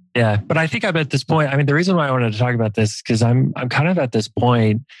 Yeah, but I think I'm at this point. I mean, the reason why I wanted to talk about this is because I'm kind of at this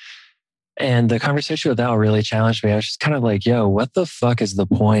point, and the conversation with Al really challenged me. I was just kind of like, yo, what the fuck is the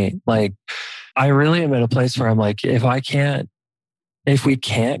point? I really am at a place where I'm like, if we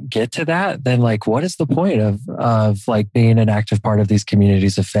can't get to that, then what is the point of being an active part of these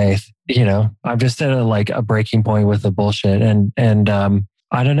communities of faith? I'm just at a breaking point with the bullshit. And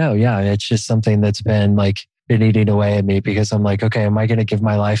I don't know. Yeah, it's just something that's been been eating away at me, because I'm like, okay, am I going to give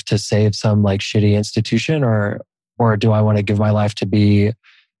my life to save some shitty institution, or do I want to give my life to be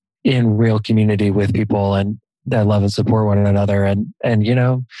in real community with people and that love and support one another? And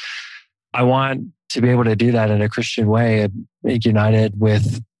I want to be able to do that in a Christian way, united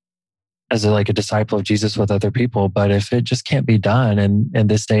with as a disciple of Jesus with other people. But if it just can't be done in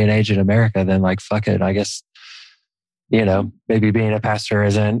this day and age in America, then fuck it. I guess maybe being a pastor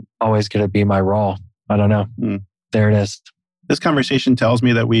isn't always going to be my role. I don't know. There it is. This conversation tells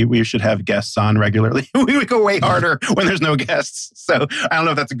me that we should have guests on regularly. We would go way harder when there's no guests. So I don't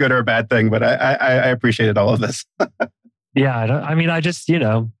know if that's a good or a bad thing, but I appreciated all of this. Yeah, I just,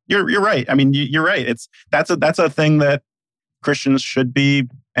 You're right. I mean, you're right. That's a thing that Christians should be,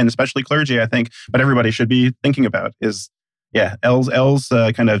 and especially clergy, I think, but everybody should be thinking about is, Elle's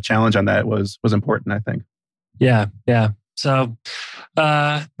kind of challenge on that was important, I think. Yeah. So,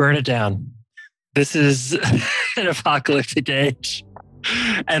 burn it down. This is an apocalyptic age,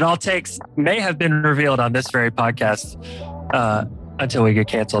 and all takes may have been revealed on this very podcast until we get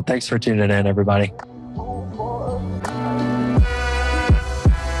canceled. Thanks for tuning in, everybody.